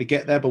 helped me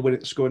get there by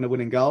scoring a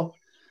winning goal.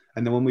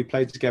 And then when we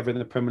played together in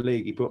the Premier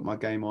League, he brought my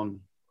game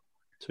on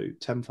to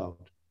tenfold.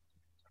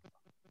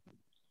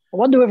 I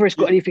wonder whether it's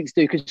got anything to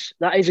do, because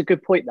that is a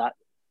good point, that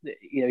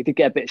he did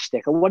get a bit of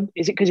stick. I wonder,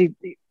 is it because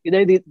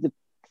the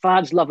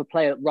fans love a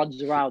player that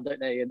runs around, don't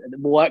they, and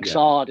works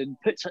hard and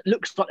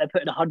looks like they're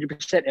putting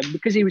 100% in.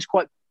 Because he was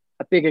quite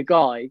a bigger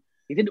guy,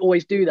 he didn't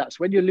always do that. So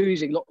when you're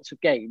losing lots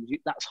of games,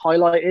 that's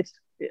highlighted.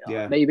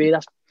 Yeah. Maybe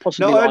that's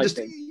possibly. No, I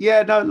understand.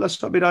 Yeah, no, I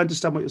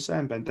understand what you're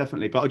saying, Ben,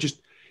 definitely. But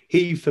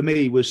he for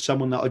me was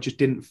someone that I just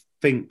didn't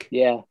think.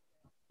 Yeah.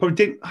 Probably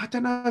didn't. I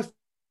don't know if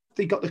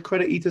he got the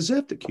credit he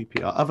deserved at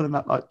QPR. Other than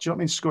that, do you know what I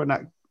mean? Scoring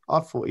that,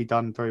 I thought he'd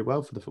done very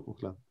well for the football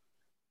club.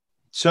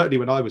 Certainly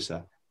when I was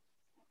there.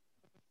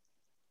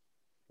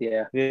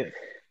 Yeah.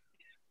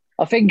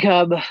 I think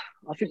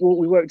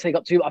we won't take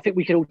up too. I think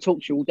we can all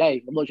talk to you all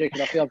day. I'm not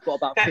joking. I think I've got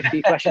about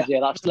 50 questions here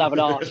that I still haven't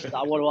asked that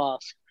I want to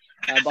ask.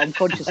 But I'm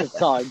conscious of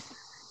time.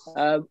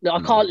 I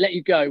can't let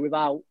you go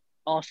without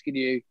asking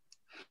you.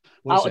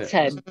 Out of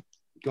 10,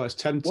 guys,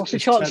 10. What's the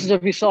chances 10?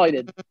 of you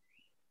signing?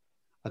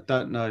 I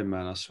don't know,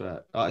 man. I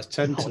swear. It's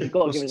 10. You've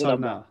got to give us a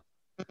number. Now?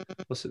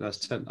 What's it now?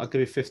 It's 10. I'll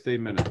give you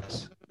 15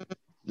 minutes.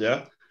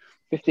 Yeah.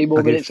 15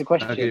 more minutes of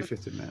question. I'll give you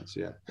 15 minutes,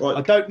 yeah. Right.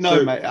 I don't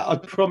know, mate. I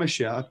promise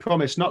you. I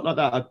promise. Not like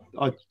that.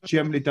 I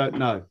generally don't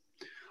know.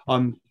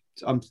 I'm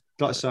like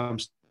I say, I'm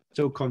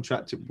still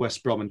contracted with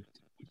West Brom, and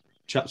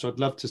chaps, I'd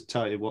love to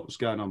tell you what was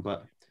going on,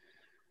 but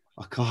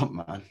I can't,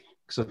 man,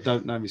 because I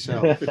don't know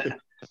myself.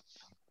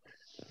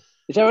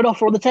 Is there an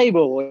offer on the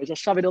table, or is there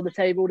something on the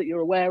table that you're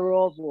aware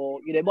of, or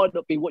it might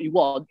not be what you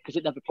want, because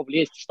it never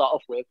probably is to start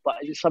off with, but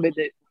is it something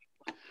that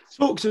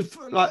talks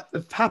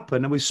have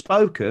happened and we've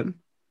spoken,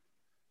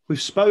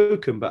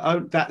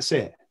 but that's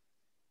it.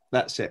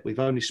 That's it. We've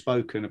only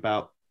spoken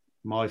about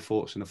my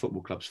thoughts and the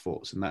football club's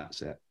thoughts, and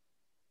that's it.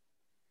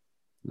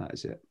 And that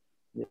is it.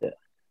 Yeah.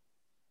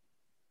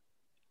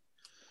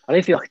 I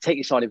don't think I could take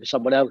you signing for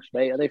someone else,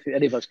 mate. I don't think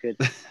any of us could.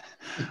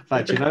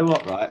 Mate, you know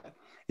what, right?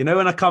 You know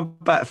when I come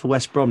back for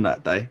West Brom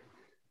that day?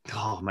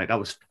 Oh, mate, that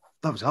was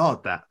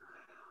hard, that.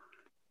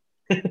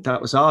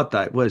 That was hard,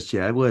 that. It was,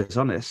 yeah, it was,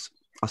 honest.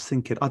 I was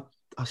thinking,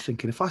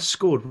 if I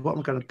scored, what am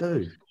I going to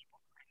do?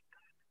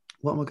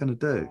 What am I going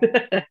to do?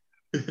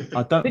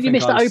 I don't. Did you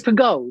miss that open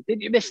goal?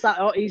 Didn't you miss that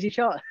easy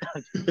shot?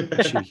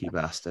 Cheeky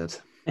bastard.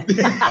 Put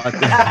it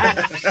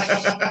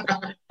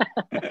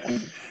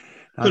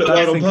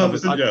right on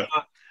purpose, didn't you?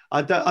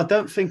 I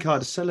don't think I'd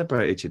have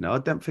celebrated, I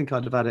don't think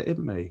I'd have had it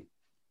in me.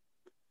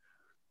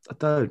 I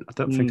don't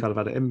think I'd have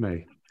had it in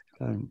me.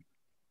 I don't.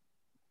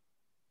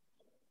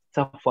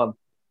 Tough one.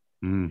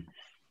 Mm.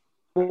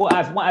 Well,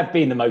 what have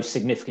been the most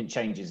significant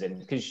changes then?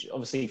 Because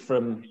obviously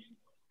from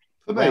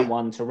round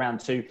 1 to round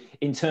 2,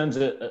 in terms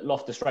of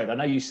Loftus Road, I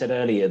know you said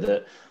earlier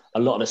that a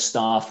lot of the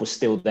staff was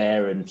still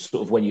there, and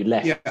sort of when you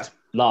left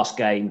last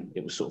game,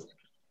 it was sort of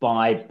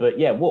bye. But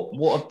yeah,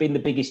 what have been the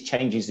biggest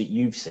changes that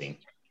you've seen?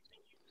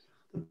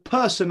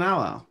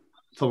 Personnel,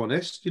 if I'm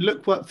honest. You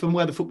look from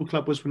where the football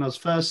club was when I was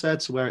first there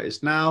to where it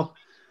is now.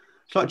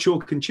 It's like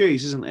chalk and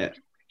cheese, isn't it?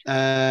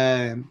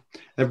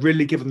 They've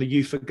really given the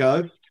youth a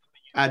go,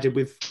 added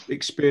with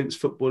experienced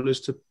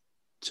footballers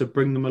to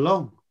bring them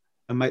along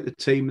and make the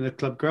team and the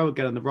club grow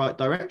again in the right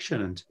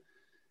direction. And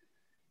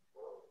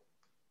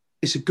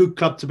it's a good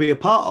club to be a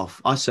part of.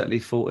 I certainly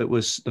thought it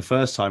was the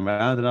first time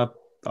round, and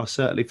I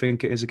certainly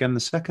think it is again the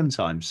second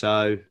time.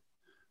 So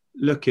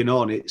looking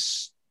on,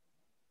 it's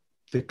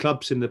the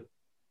club's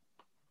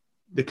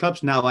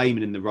now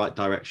aiming in the right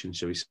direction,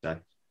 shall we say?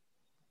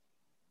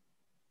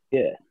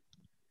 Yeah,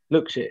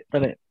 looks it,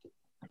 doesn't it?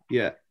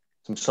 Yeah,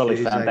 some solid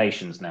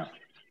foundations now.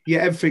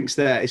 Yeah, everything's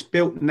there. It's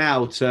built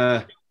now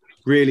to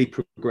really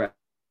progress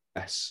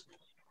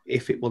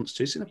if it wants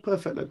to. It's in a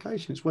perfect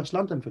location. It's West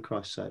London, for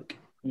Christ's sake.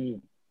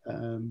 Mm.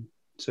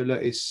 So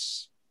look, it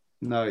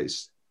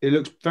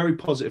looks very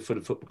positive for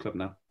the football club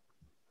now.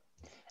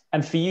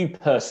 And for you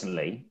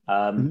personally,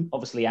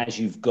 obviously, as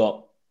you've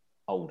got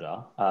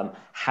older,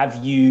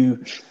 have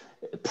you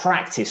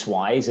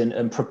practice-wise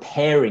and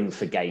preparing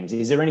for games,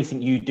 is there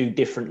anything you do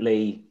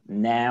differently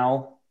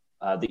now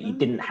that you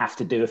didn't have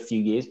to do a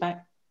few years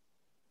back?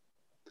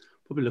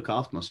 Probably look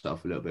after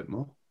myself a little bit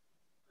more.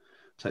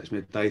 Takes me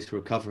a day to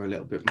recover a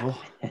little bit more.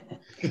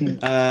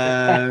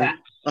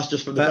 That's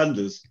just from the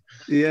vendors.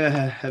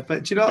 Yeah,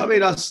 but do you know what I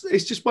mean?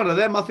 It's just one of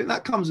them. I think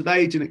that comes with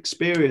age and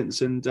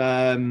experience. And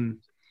I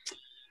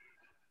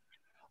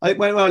think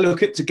when I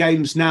look at the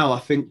games now, I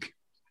think,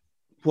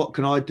 what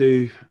can I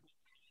do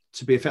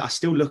to be effective? I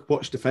still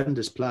watch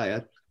defenders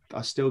play.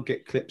 I still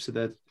get clips of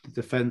the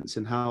defence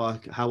and how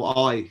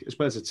I, as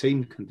well as a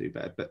team, can do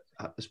better, but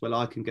as well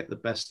I can get the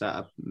best out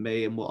of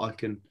me and what I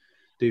can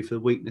do for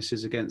the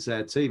weaknesses against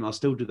their team. I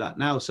still do that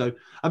now. So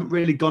I haven't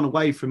really gone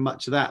away from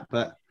much of that,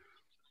 but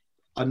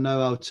I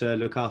know how to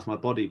look after my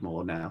body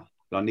more now.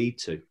 I need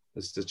to.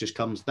 That just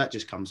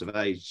comes of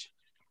age.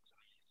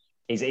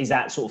 Is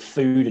that sort of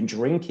food and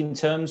drink in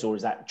terms, or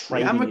is that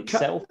training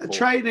itself?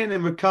 Training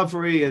and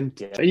recovery. And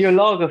Are you a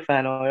lager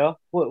fan, are you?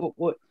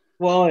 What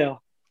are you?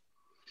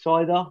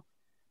 Cider?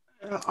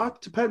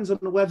 It depends on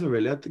the weather,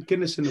 really. I think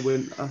Guinness in the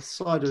winter,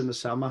 cider in the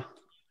summer.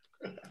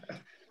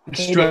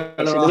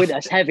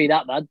 That's heavy,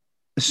 that, man.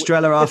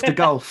 Estrella after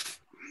golf.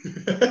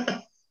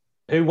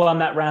 Who won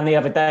that round the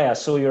other day? I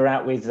saw you were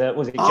out with,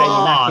 was it Jamie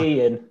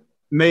Mackey? And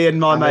me and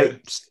my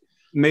mate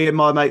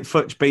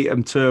Futch beat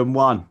them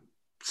 2-1.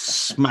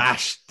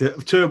 Smashed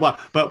 2-1,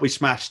 but we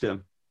smashed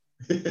them.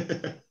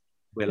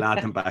 We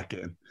allowed them back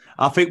in.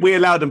 I think we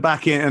allowed them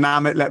back in, and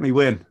Amit let me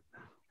win.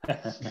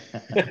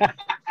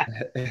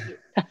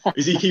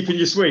 Is he keeping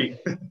you sweet?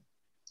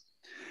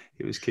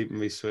 He was keeping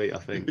me sweet, I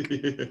think.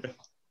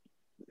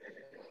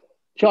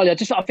 Charlie, I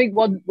think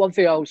one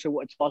thing I also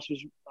wanted to ask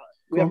was,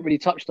 we haven't really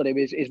touched on him,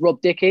 is Rob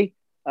Dickie.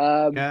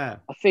 I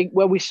think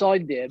when we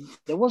signed him,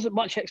 there wasn't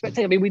much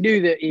expectation. I mean, we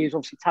knew that he was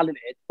obviously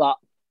talented, but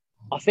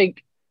I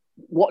think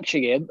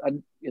watching him,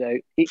 and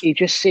he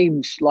just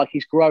seems like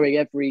he's growing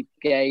every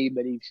game,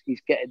 and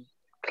he's getting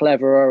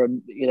cleverer,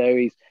 and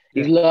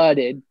he's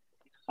learning,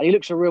 and he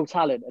looks a real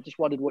talent. I just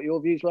wondered what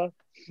your views were.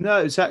 No,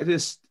 exactly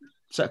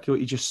what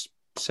you just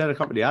said. I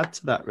can't really add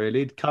to that, really.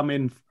 He'd come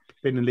in,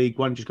 been in League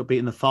One, just got beat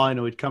in the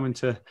final. He'd come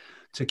into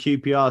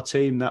QPR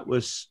team that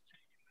was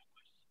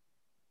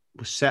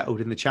settled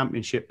in the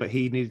Championship, but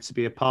he needed to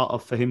be a part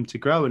of for him to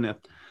grow. And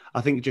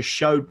I think it just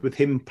showed with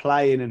him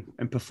playing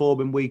and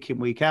performing week in,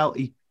 week out,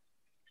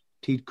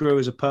 he grew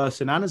as a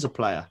person and as a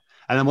player.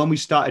 And then when we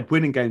started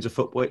winning games of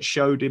football, it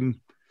showed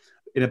him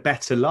in a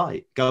better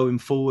light. Going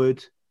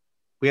forward,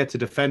 we had to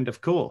defend,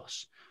 of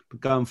course,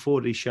 but going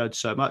forward, he showed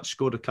so much,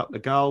 scored a couple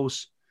of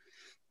goals,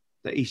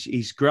 that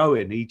he's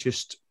growing.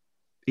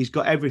 He's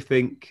got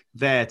everything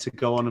there to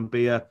go on and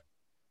be a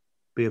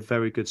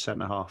very good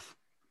centre-half.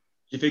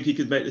 Do you think he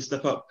could make the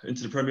step up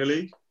into the Premier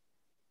League?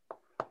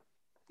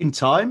 In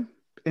time,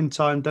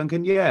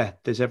 Duncan, yeah,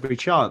 there's every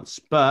chance.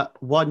 But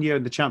 1 year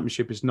in the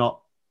Championship is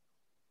not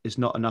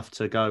enough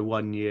to go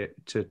 1 year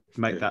to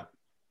make that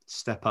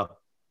step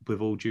up,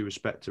 with all due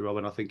respect to Rob.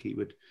 And I think he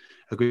would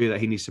agree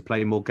that he needs to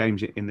play more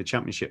games in the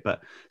Championship.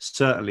 But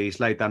certainly he's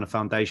laid down the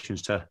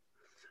foundations to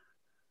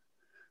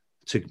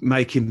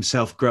make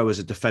himself grow as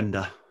a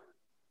defender.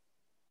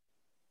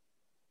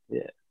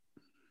 Yeah.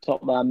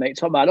 Top man, mate.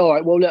 Top man. All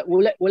right, we'll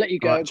let you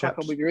go right, and crack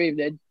chaps. on with your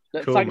evening.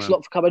 Cool, thanks man. a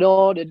lot for coming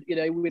on, and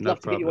we'd No love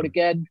to get you on problem.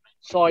 again,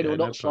 sign Yeah, or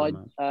no not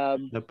problem,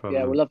 sign. No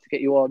problem. Yeah, we'd love to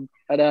get you on,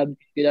 and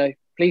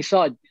please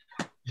sign.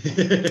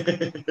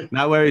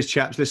 No worries,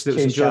 chaps. Listen, it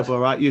was Cheers, enjoyable. chaps. All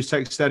right, you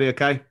take it steady,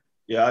 okay?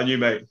 Yeah, and you,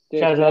 mate.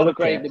 Cheers, have a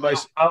great evening, mate.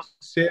 Boys,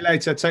 see you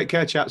later. Take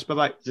care, chaps. Bye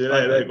bye. See you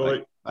later,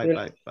 mate.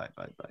 Bye.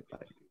 Bye.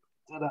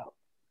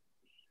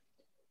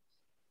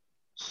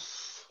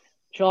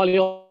 Charlie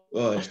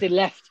Austin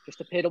left,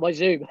 just appeared on my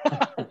Zoom.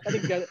 I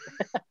didn't get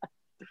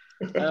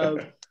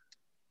it.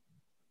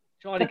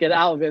 Trying to get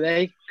out of it,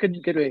 eh?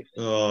 Could we?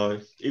 Oh,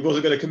 he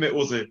wasn't going to commit,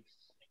 was he?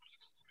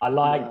 I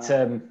liked.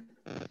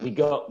 We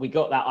got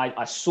that.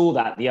 I saw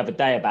that the other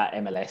day about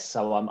MLS,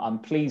 so I'm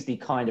pleased he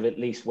kind of at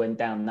least went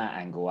down that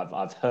angle.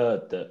 I've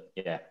heard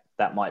that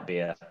that might be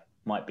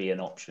an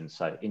option.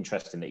 So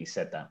interesting that he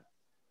said that.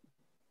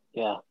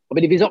 Yeah, I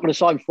mean, if he's not going to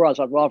sign for us,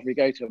 I'd rather he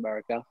go to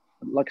America.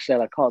 Like I said,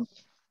 I can't.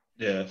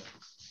 Yeah.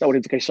 I want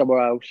him to go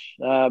somewhere else.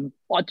 A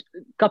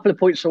couple of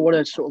points I want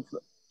to sort of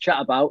chat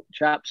about,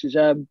 chaps, is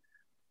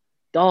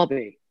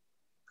Derby.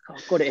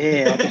 I've got it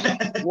here.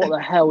 What the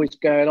hell is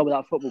going on with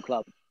that football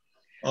club?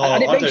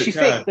 And it makes you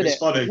think, doesn't it?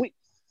 Funny.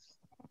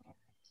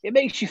 It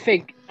makes you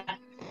think,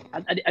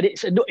 and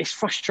it's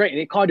frustrating.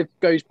 It kind of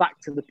goes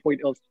back to the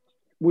point of,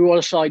 we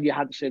want to sign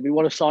Johansson, we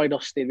want to sign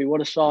Austin, we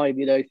want to sign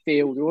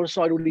Field, we want to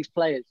sign all these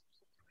players.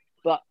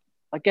 But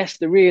I guess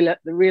the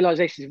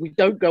realization is we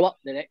don't go up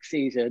the next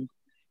season,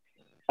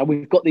 and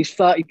we've got these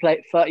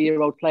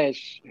 30-year-old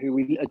players who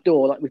we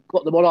adore. Like, we've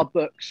got them on our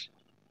books.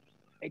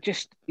 It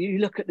just, you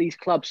look at these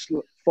clubs,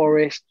 like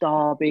Forest,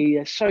 Derby.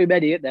 There's so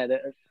many in there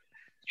that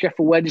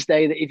Sheffield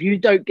Wednesday, that if you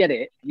don't get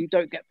it, you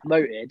don't get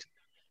promoted,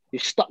 you're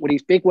stuck with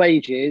these big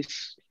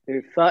wages.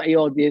 They're 30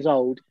 odd years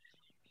old,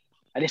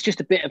 and it's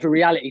just a bit of a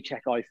reality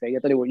check, I think. I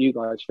don't know what you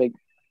guys think.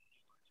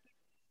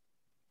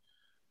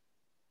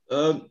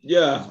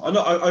 Yeah, I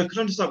know. I can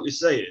understand what you're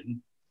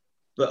saying,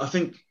 but I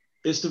think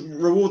it's the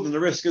reward and the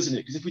risk, isn't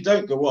it? Because if we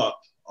don't go up,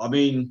 I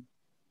mean,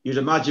 you'd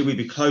imagine we'd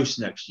be close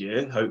next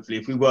year, hopefully,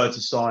 if we were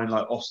to sign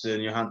like Austin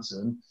and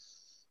Johansson.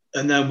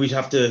 And then we'd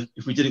have to,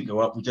 if we didn't go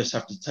up, we'd just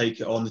have to take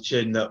it on the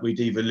chin that we'd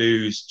either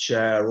lose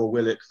Chair or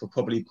Willock for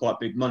probably quite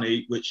big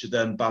money, which should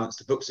then balance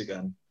the books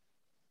again.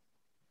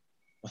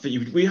 I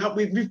think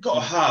we've got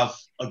to have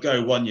a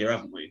go 1 year,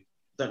 haven't we?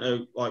 I don't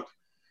know, like,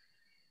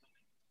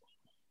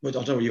 I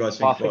don't know what you guys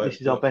think. I think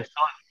this is our best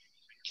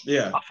time.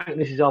 Yeah. I think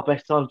this is our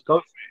best time to go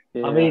for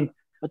it. Yeah. I mean,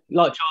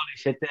 like Charlie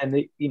said then,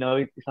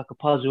 it's like a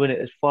puzzle, in it.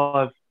 There's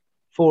 4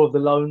 of the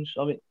loans.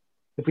 I mean,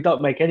 if we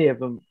don't make any of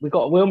them,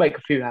 we'll make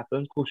a few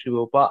happen. Of course we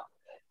will. But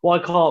why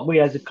can't we,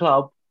 as a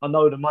club? I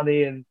know the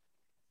money and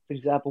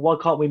things like that, but why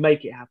can't we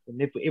make it happen?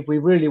 If we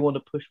really want to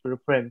push for the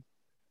Prem,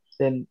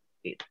 then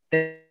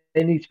they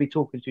need to be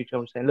talking to each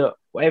other and saying, look,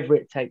 whatever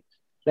it takes,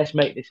 let's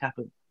make this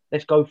happen.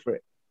 Let's go for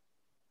it.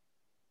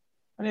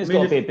 And there's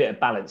got to be a bit of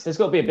balance. There's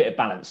got to be a bit of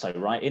balance, though,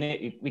 right? In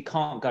it, we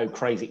can't go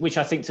crazy. Which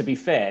I think, to be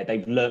fair,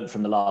 they've learned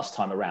from the last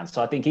time around.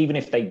 So I think even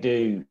if they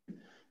do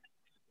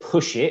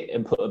push it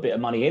and put a bit of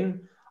money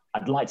in,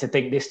 I'd like to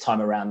think this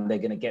time around they're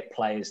going to get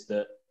players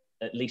that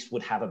at least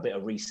would have a bit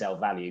of resale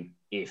value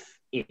if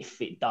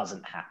it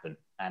doesn't happen.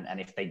 And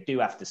if they do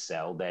have to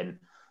sell, then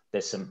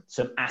there's some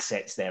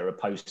assets there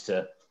opposed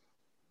to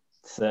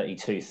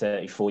 32,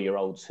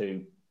 34-year-olds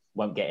who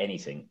won't get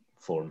anything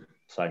for them.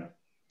 So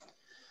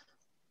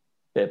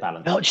bit of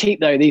balance. Not cheap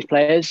though, these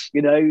players.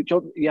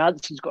 John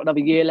Johansson's got another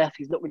year left.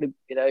 He's not going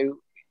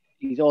to,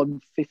 he's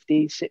on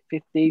 50,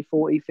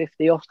 40,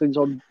 50. Austin's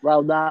on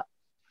around that.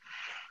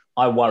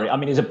 I worry. I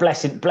mean, it was a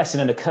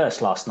blessing and a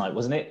curse last night,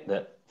 wasn't it?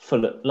 That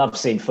Fulham, love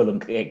seeing Fulham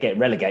get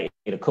relegated,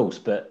 of course,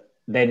 but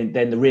then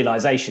the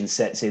realisation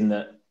sets in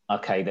that,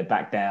 okay, they're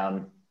back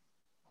down.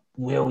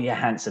 Will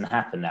Johansson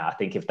happen now? I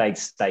think if they'd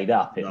stayed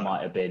up, it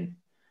might have been,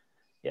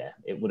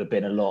 it would have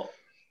been a lot.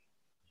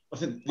 I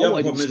think the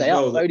other problem is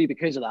only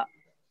because of that.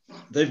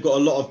 They've got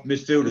a lot of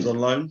midfielders on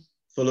loan,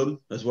 Fulham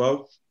as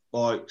well.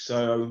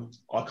 So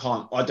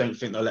I don't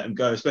think they'll let him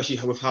go, especially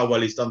with how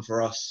well he's done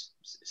for us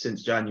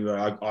since January.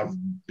 I'd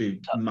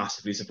be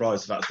massively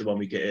surprised if that's the one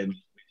we get in.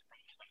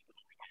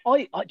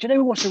 Do you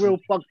know what's a real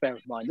bugbear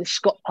of mine? This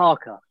Scott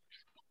Parker.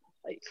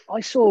 I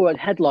saw a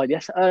headline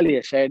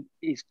earlier saying,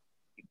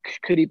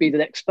 could he be the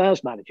next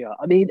Spurs manager?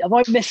 I mean, have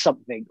I missed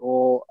something?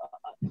 Or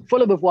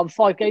Fulham have won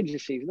 5 games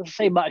this season. That's the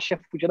same amount as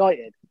Sheffield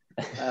United.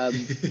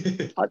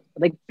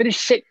 They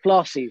finished 6th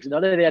last season. I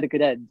know they had a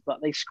good end,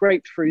 but they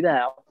scraped through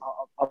there.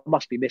 I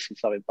must be missing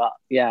something. But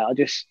yeah, I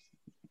just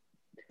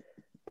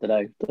don't know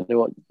if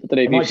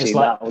you've seen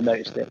that or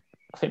noticed it.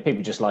 I think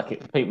people just like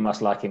it. People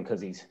must like him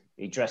because he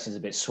dresses a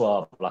bit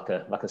suave, like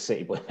a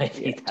city boy.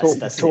 Maybe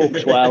talks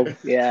well.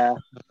 Yeah.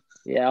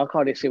 I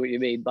kind of see what you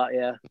mean, but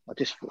yeah, I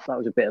just thought that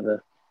was a bit of a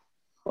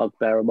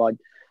bugbear of mine.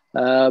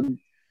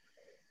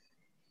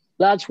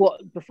 Lads,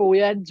 before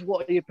we end,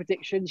 what are your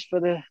predictions for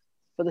the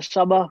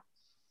summer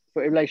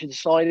in relation to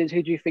signings?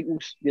 Who do you think will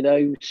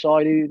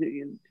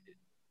sign?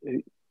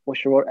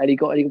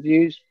 Any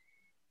views?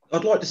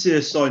 I'd like to see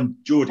us sign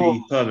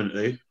Geordie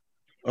permanently.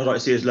 I'd like to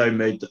see his loan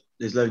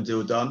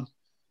deal done.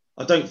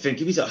 I don't think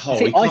if he's at Hull,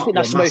 I think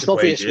that's the most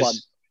obvious one.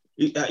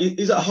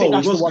 He's at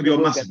Hull. He wasn't going to be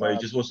on massive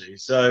wages, was he?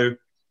 So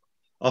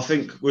I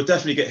think we'll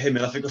definitely get him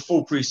in. I think a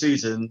full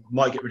pre-season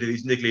might get rid of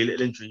these niggly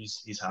little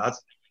injuries he's had.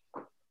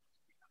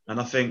 And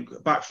I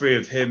think back 3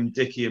 of him,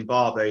 Dickie and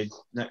Barbe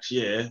next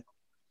year,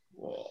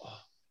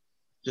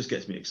 just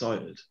gets me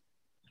excited.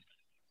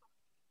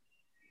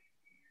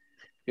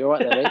 You're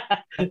right there,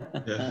 mate.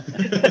 Yeah.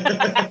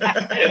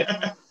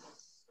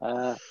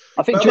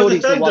 I think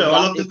Geordie's the one. I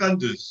love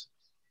defenders.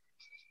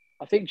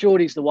 I think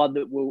Geordie's the one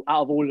that will,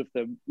 out of all of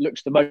them,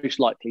 looks the most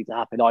likely to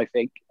happen, I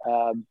think.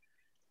 So,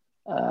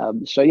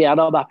 yeah, and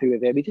I'm happy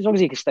with him. As long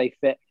as he can stay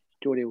fit,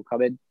 Geordie will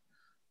come in.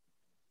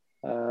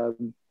 What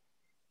do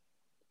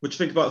you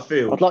think about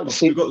Field? I'd like to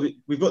see...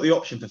 We've got the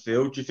option for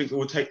Field. Do you think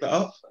we'll take that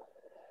up?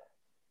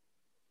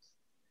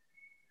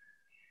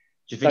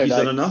 Do you think he's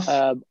done enough?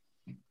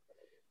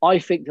 I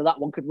think that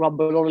one could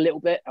rumble on a little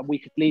bit and we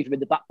could leave him in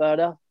the back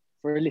burner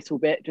for a little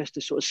bit just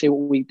to sort of see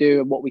what we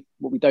do and what we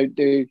don't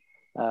do.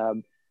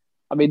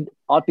 I mean,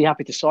 I'd be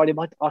happy to sign him.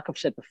 Like I've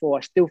said before,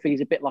 I still think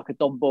he's a bit like a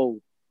Don Ball.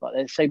 Like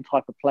they're the same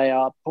type of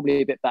player,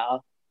 probably a bit better.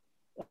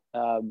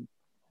 I'm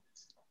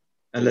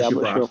not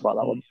sure about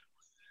that one.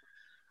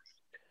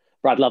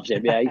 Brad loves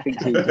him, yeah. He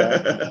thinks he's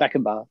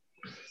Beckenbauer.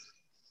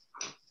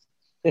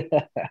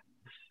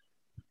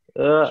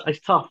 It's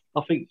tough.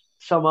 I think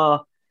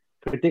summer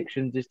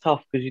predictions is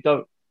tough because you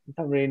don't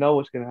really know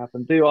what's going to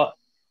happen.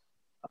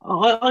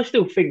 I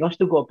still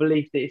got a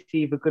belief that it's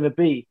either going to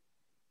be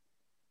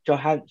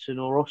Johansson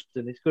or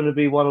Austin. It's going to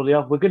be one or the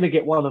other. We're going to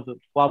get one of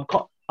them. Well,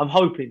 I'm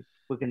hoping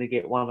we're going to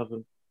get one of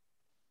them.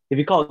 If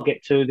you can't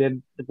get 2,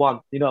 then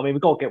one. You know what I mean?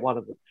 We've got to get one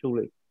of them,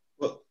 surely.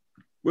 Well,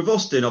 with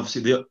Austin,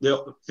 obviously,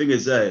 the thing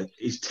is there,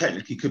 he's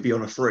technically could be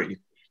on a free.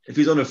 If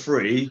he's on a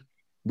free,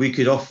 we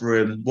could offer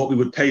him what we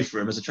would pay for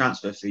him as a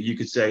transfer fee. You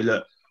could say,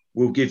 look,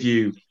 we'll give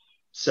you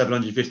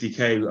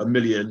 750k, $1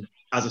 million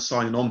as a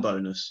signing on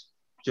bonus.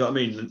 Do you know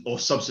what I mean? Or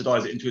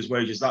subsidise it into his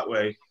wages that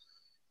way.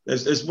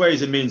 There's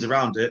ways and means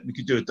around it. We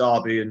could do a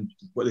derby and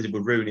what they did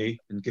with Rooney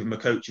and give him a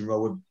coaching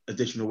role with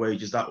additional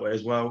wages that way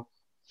as well.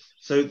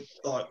 So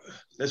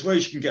there's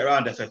ways you can get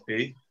around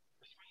FFP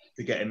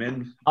to get him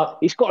in.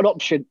 He's got an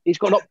option. He's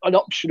got an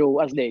optional,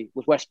 hasn't he,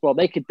 with West Brom?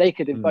 They could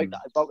invoke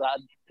that,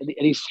 and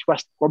he's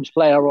West Brom's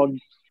player on.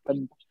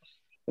 And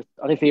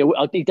I think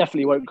he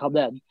definitely won't come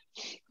then.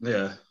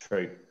 Yeah,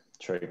 true.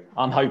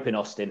 I'm hoping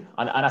Austin,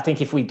 and I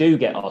think if we do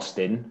get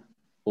Austin,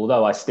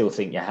 although I still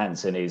think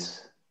Johansson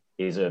is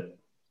a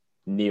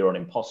near on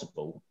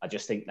impossible, I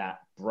just think that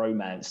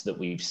bromance that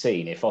we've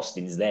seen, if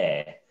Austin's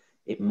there,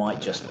 it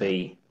might just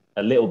be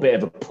a little bit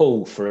of a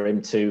pull for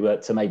him to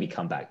maybe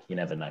come back. You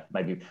never know.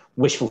 Maybe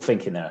wishful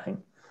thinking there, I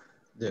think.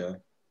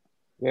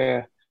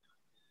 Yeah.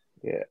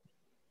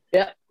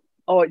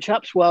 All right,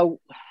 chaps. Well,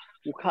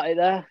 we'll cut it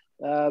there.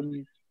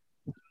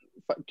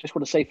 Just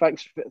want to say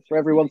thanks for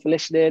everyone for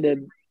listening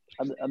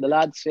and the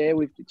lads here.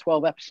 We've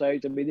 12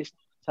 episodes. I mean, this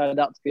turned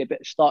out to be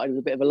started with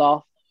a bit of a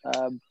laugh.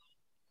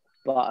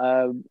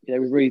 But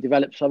we've really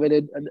developed something,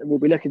 and we'll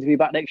be looking to be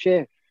back next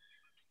year.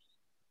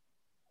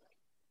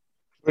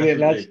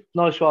 Brilliant, lads.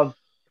 Nice one.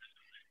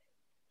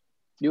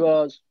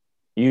 Yours.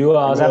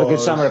 Have a good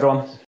summer,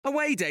 everyone.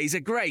 Away days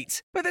are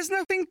great, but there's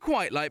nothing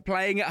quite like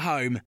playing at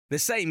home. The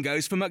same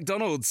goes for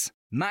McDonald's.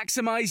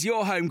 Maximise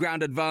your home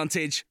ground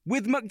advantage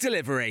with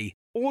McDelivery.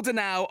 Order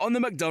now on the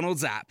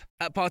McDonald's app.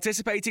 At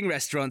participating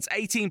restaurants,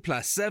 18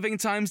 plus serving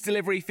times,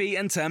 delivery fee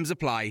and terms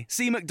apply.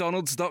 See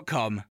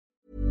mcdonalds.com.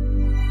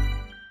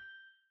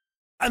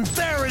 And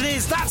there it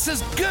is, that's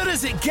as good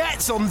as it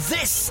gets on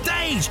this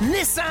stage.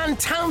 Nissan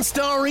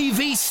Townstar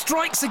EV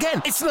strikes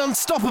again. It's an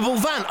unstoppable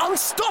van,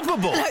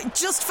 unstoppable.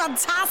 Just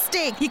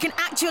fantastic. You can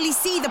actually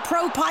see the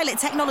ProPilot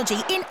technology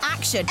in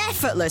action.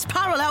 Effortless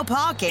parallel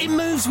parking. It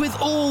moves with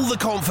all the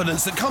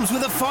confidence that comes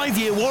with a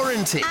 5-year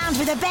warranty. And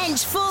with a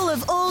bench full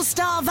of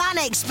all-star van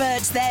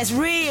experts, there's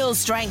real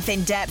strength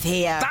in depth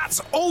here. That's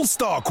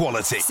all-star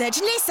quality. Search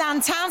Nissan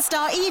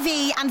Townstar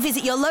EV and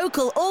visit your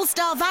local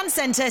all-star van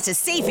centre to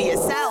see for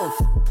yourself.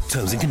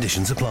 Terms and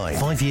conditions apply.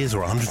 5 years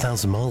or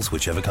 100,000 miles,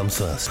 whichever comes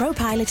first.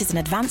 ProPilot is an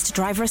advanced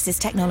driver assist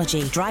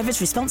technology.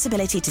 Driver's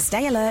responsibility to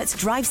stay alert,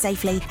 drive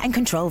safely and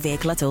control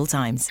vehicle at all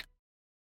times.